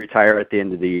you retire at the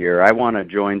end of the year, I want to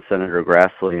join Senator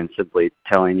Grassley in simply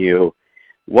telling you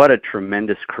what a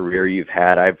tremendous career you've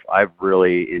had. I've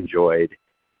really enjoyed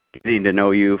getting to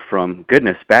know you from,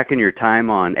 goodness, back in your time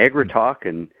on AgriTalk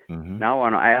and now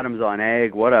on Adams on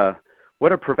Ag. What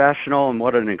a professional and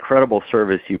what an incredible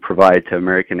service you provide to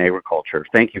American agriculture.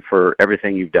 Thank you for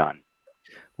everything you've done.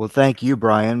 Well, thank you,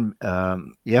 Brian.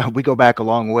 Yeah, we go back a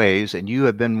long ways, and you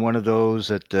have been one of those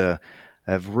that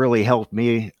have really helped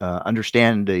me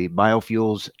understand the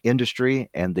biofuels industry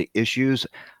and the issues.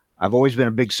 I've always been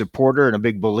a big supporter and a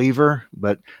big believer,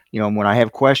 but you know, when I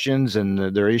have questions and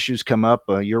their issues come up,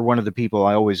 you're one of the people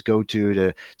I always go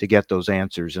to get those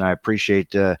answers, and I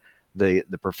appreciate the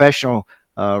professional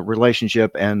relationship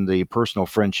and the personal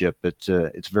friendship.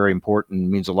 It's very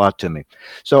important, means a lot to me.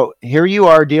 So here you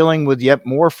are dealing with yet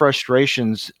more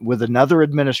frustrations with another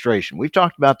administration. We've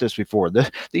talked about this before.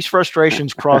 These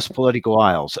frustrations cross political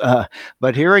aisles,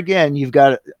 but here again, you've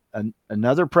got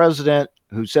another president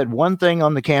who said one thing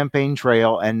on the campaign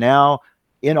trail and now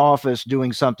in office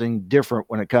doing something different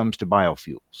when it comes to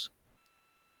biofuels.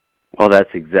 Well, that's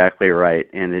exactly right.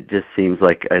 And it just seems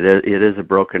like it is a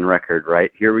broken record,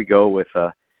 right? Here we go with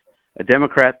a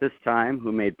Democrat this time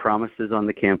who made promises on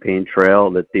the campaign trail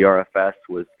that the RFS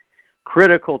was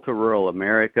critical to rural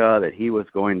America, that he was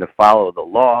going to follow the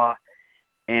law,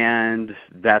 and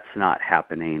that's not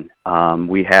happening.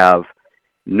 We have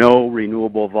no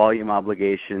renewable volume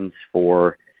obligations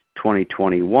for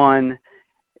 2021,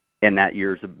 and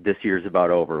this year's about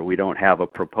over. We don't have a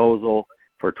proposal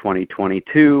for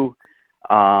 2022.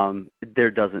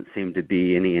 There doesn't seem to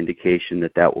be any indication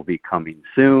that will be coming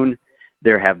soon.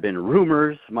 There have been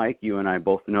rumors, Mike, you and I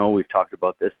both know, we've talked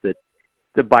about this, that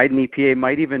the Biden EPA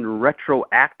might even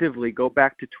retroactively go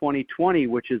back to 2020,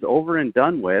 which is over and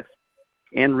done with,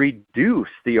 and reduce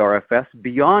the RFS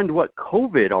beyond what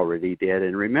COVID already did.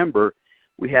 And remember,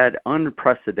 we had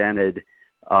unprecedented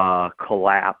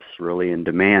collapse really in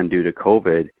demand due to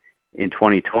COVID in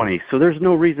 2020. So there's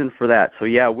no reason for that. So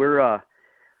yeah, we're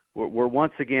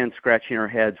once again scratching our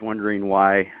heads wondering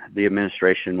why the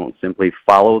administration won't simply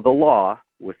follow the law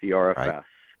with the RFS. Right.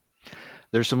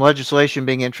 There's some legislation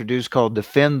being introduced called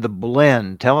Defend the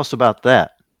Blend. Tell us about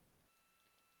that.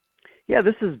 Yeah,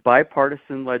 this is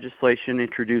bipartisan legislation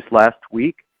introduced last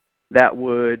week that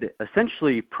would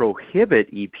essentially prohibit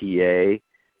EPA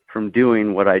from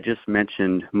doing what I just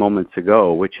mentioned moments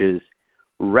ago, which is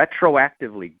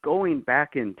retroactively going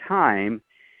back in time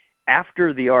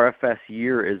after the RFS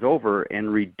year is over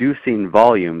and reducing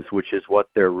volumes, which is what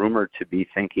they're rumored to be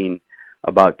thinking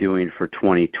about doing for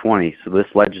 2020. So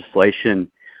this legislation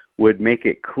would make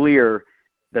it clear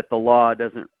that the law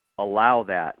doesn't allow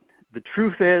that. The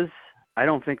truth is, I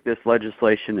don't think this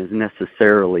legislation is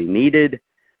necessarily needed,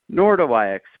 nor do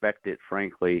I expect it,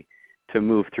 frankly, to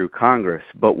move through Congress.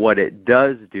 But what it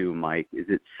does do, Mike, is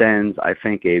it sends, I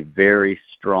think, a very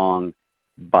strong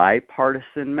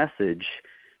bipartisan message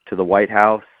to the White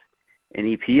House and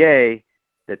EPA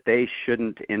that they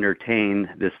shouldn't entertain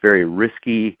this very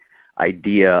risky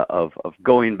idea of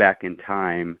going back in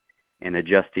time and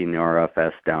adjusting the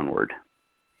RFS downward.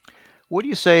 What do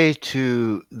you say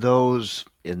to those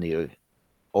in the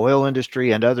oil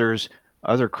industry and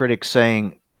other critics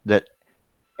saying that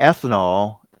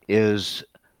ethanol is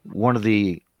one of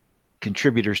the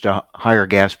contributors to higher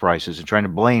gas prices and trying to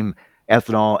blame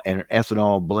ethanol and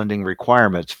ethanol blending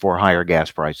requirements for higher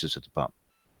gas prices at the pump?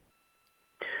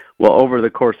 Well, over the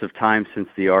course of time since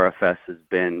the RFS has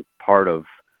been part of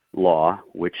law,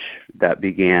 which that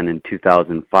began in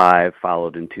 2005,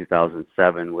 followed in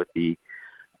 2007 with the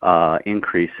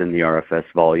increase in the RFS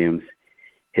volumes.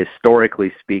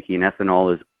 Historically speaking,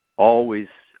 ethanol is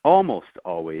almost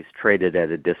always traded at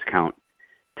a discount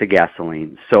to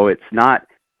gasoline. So it's not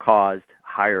caused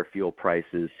higher fuel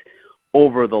prices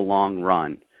over the long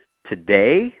run.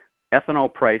 Today,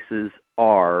 ethanol prices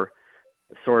are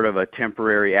sort of a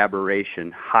temporary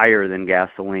aberration, higher than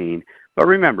gasoline. But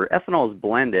remember, ethanol is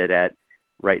blended at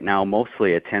right now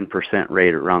mostly a 10%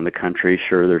 rate around the country.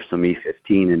 Sure, there's some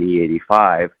E15 and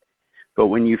E85. But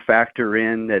when you factor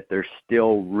in that there's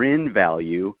still RIN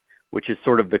value, which is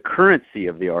sort of the currency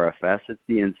of the RFS, it's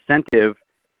the incentive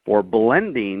for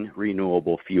blending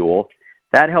renewable fuel,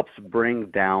 that helps bring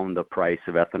down the price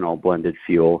of ethanol blended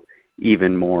fuel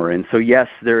even more. And so, yes,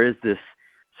 there is this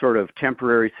sort of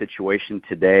temporary situation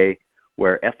today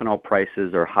where ethanol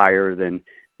prices are higher than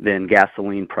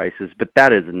gasoline prices, but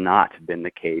that has not been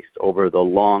the case over the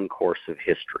long course of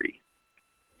history.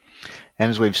 And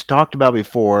as we've talked about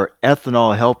before,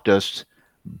 ethanol helped us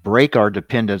break our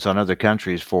dependence on other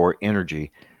countries for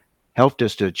energy, helped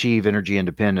us to achieve energy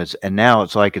independence, and now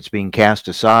it's like it's being cast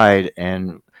aside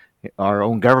and our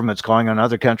own government's calling on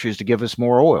other countries to give us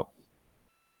more oil.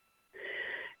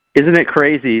 Isn't it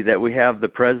crazy that we have the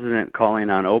president calling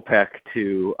on OPEC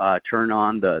to turn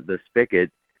on the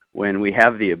spigot when we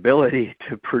have the ability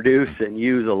to produce and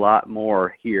use a lot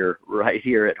more right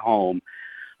here at home?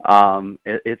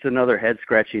 It's another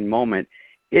head-scratching moment.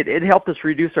 It helped us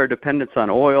reduce our dependence on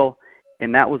oil,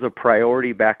 and that was a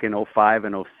priority back in 2005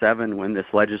 and 2007 when this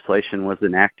legislation was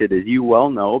enacted, as you well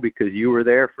know because you were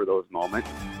there for those moments.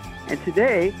 And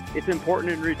today, it's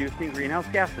important in reducing greenhouse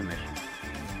gas emissions.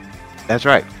 That's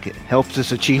right. It helps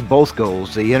us achieve both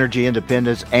goals, the energy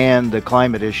independence and the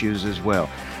climate issues as well.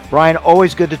 Brian,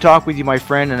 always good to talk with you, my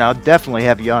friend, and I'll definitely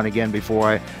have you on again before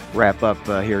I wrap up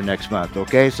here next month,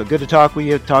 okay? So good to talk with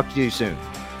you. Talk to you soon.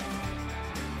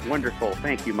 Wonderful.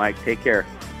 Thank you, Mike. Take care.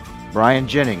 Brian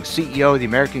Jennings, CEO of the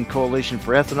American Coalition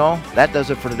for Ethanol. That does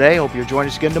it for today. Hope you'll join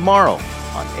us again tomorrow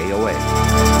on AOA.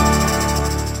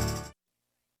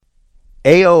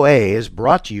 AOA is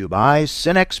brought to you by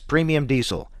Cenex Premium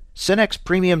Diesel. Cenex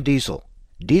Premium Diesel.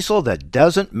 Diesel that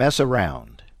doesn't mess around.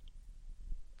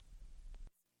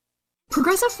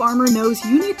 Progressive Farmer knows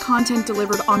you need content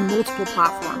delivered on multiple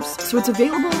platforms, so it's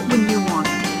available when you want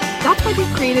it. That's why we've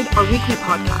created our weekly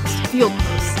podcast, Field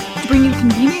Posts, to bring you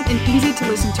convenient and easy to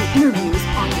listen to interviews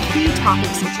on key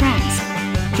topics and trends.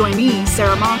 Join me,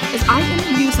 Sarah Mock, as I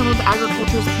interview some of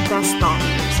agriculture's best thought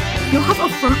leaders. You'll have a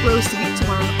front row seat to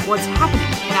learn what's happening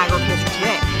in agriculture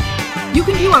today. You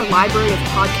can view our library of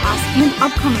podcasts and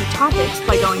upcoming topics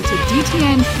by going to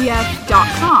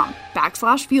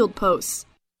dtnpf.com/field posts.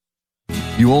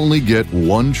 You only get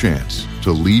one chance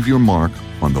to leave your mark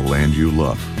on the land you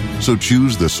love. So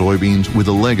choose the soybeans with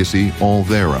a legacy all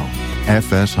their own.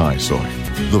 FS High Soy.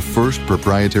 The first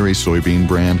proprietary soybean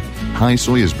brand, High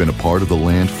Soy has been a part of the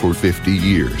land for 50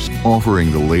 years,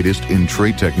 offering the latest in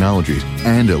trait technologies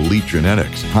and elite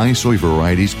genetics. High Soy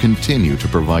varieties continue to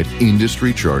provide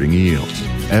industry-charting yields.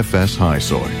 FS High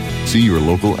Soy. See your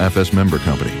local FS member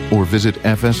company or visit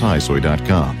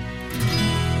fshighsoy.com.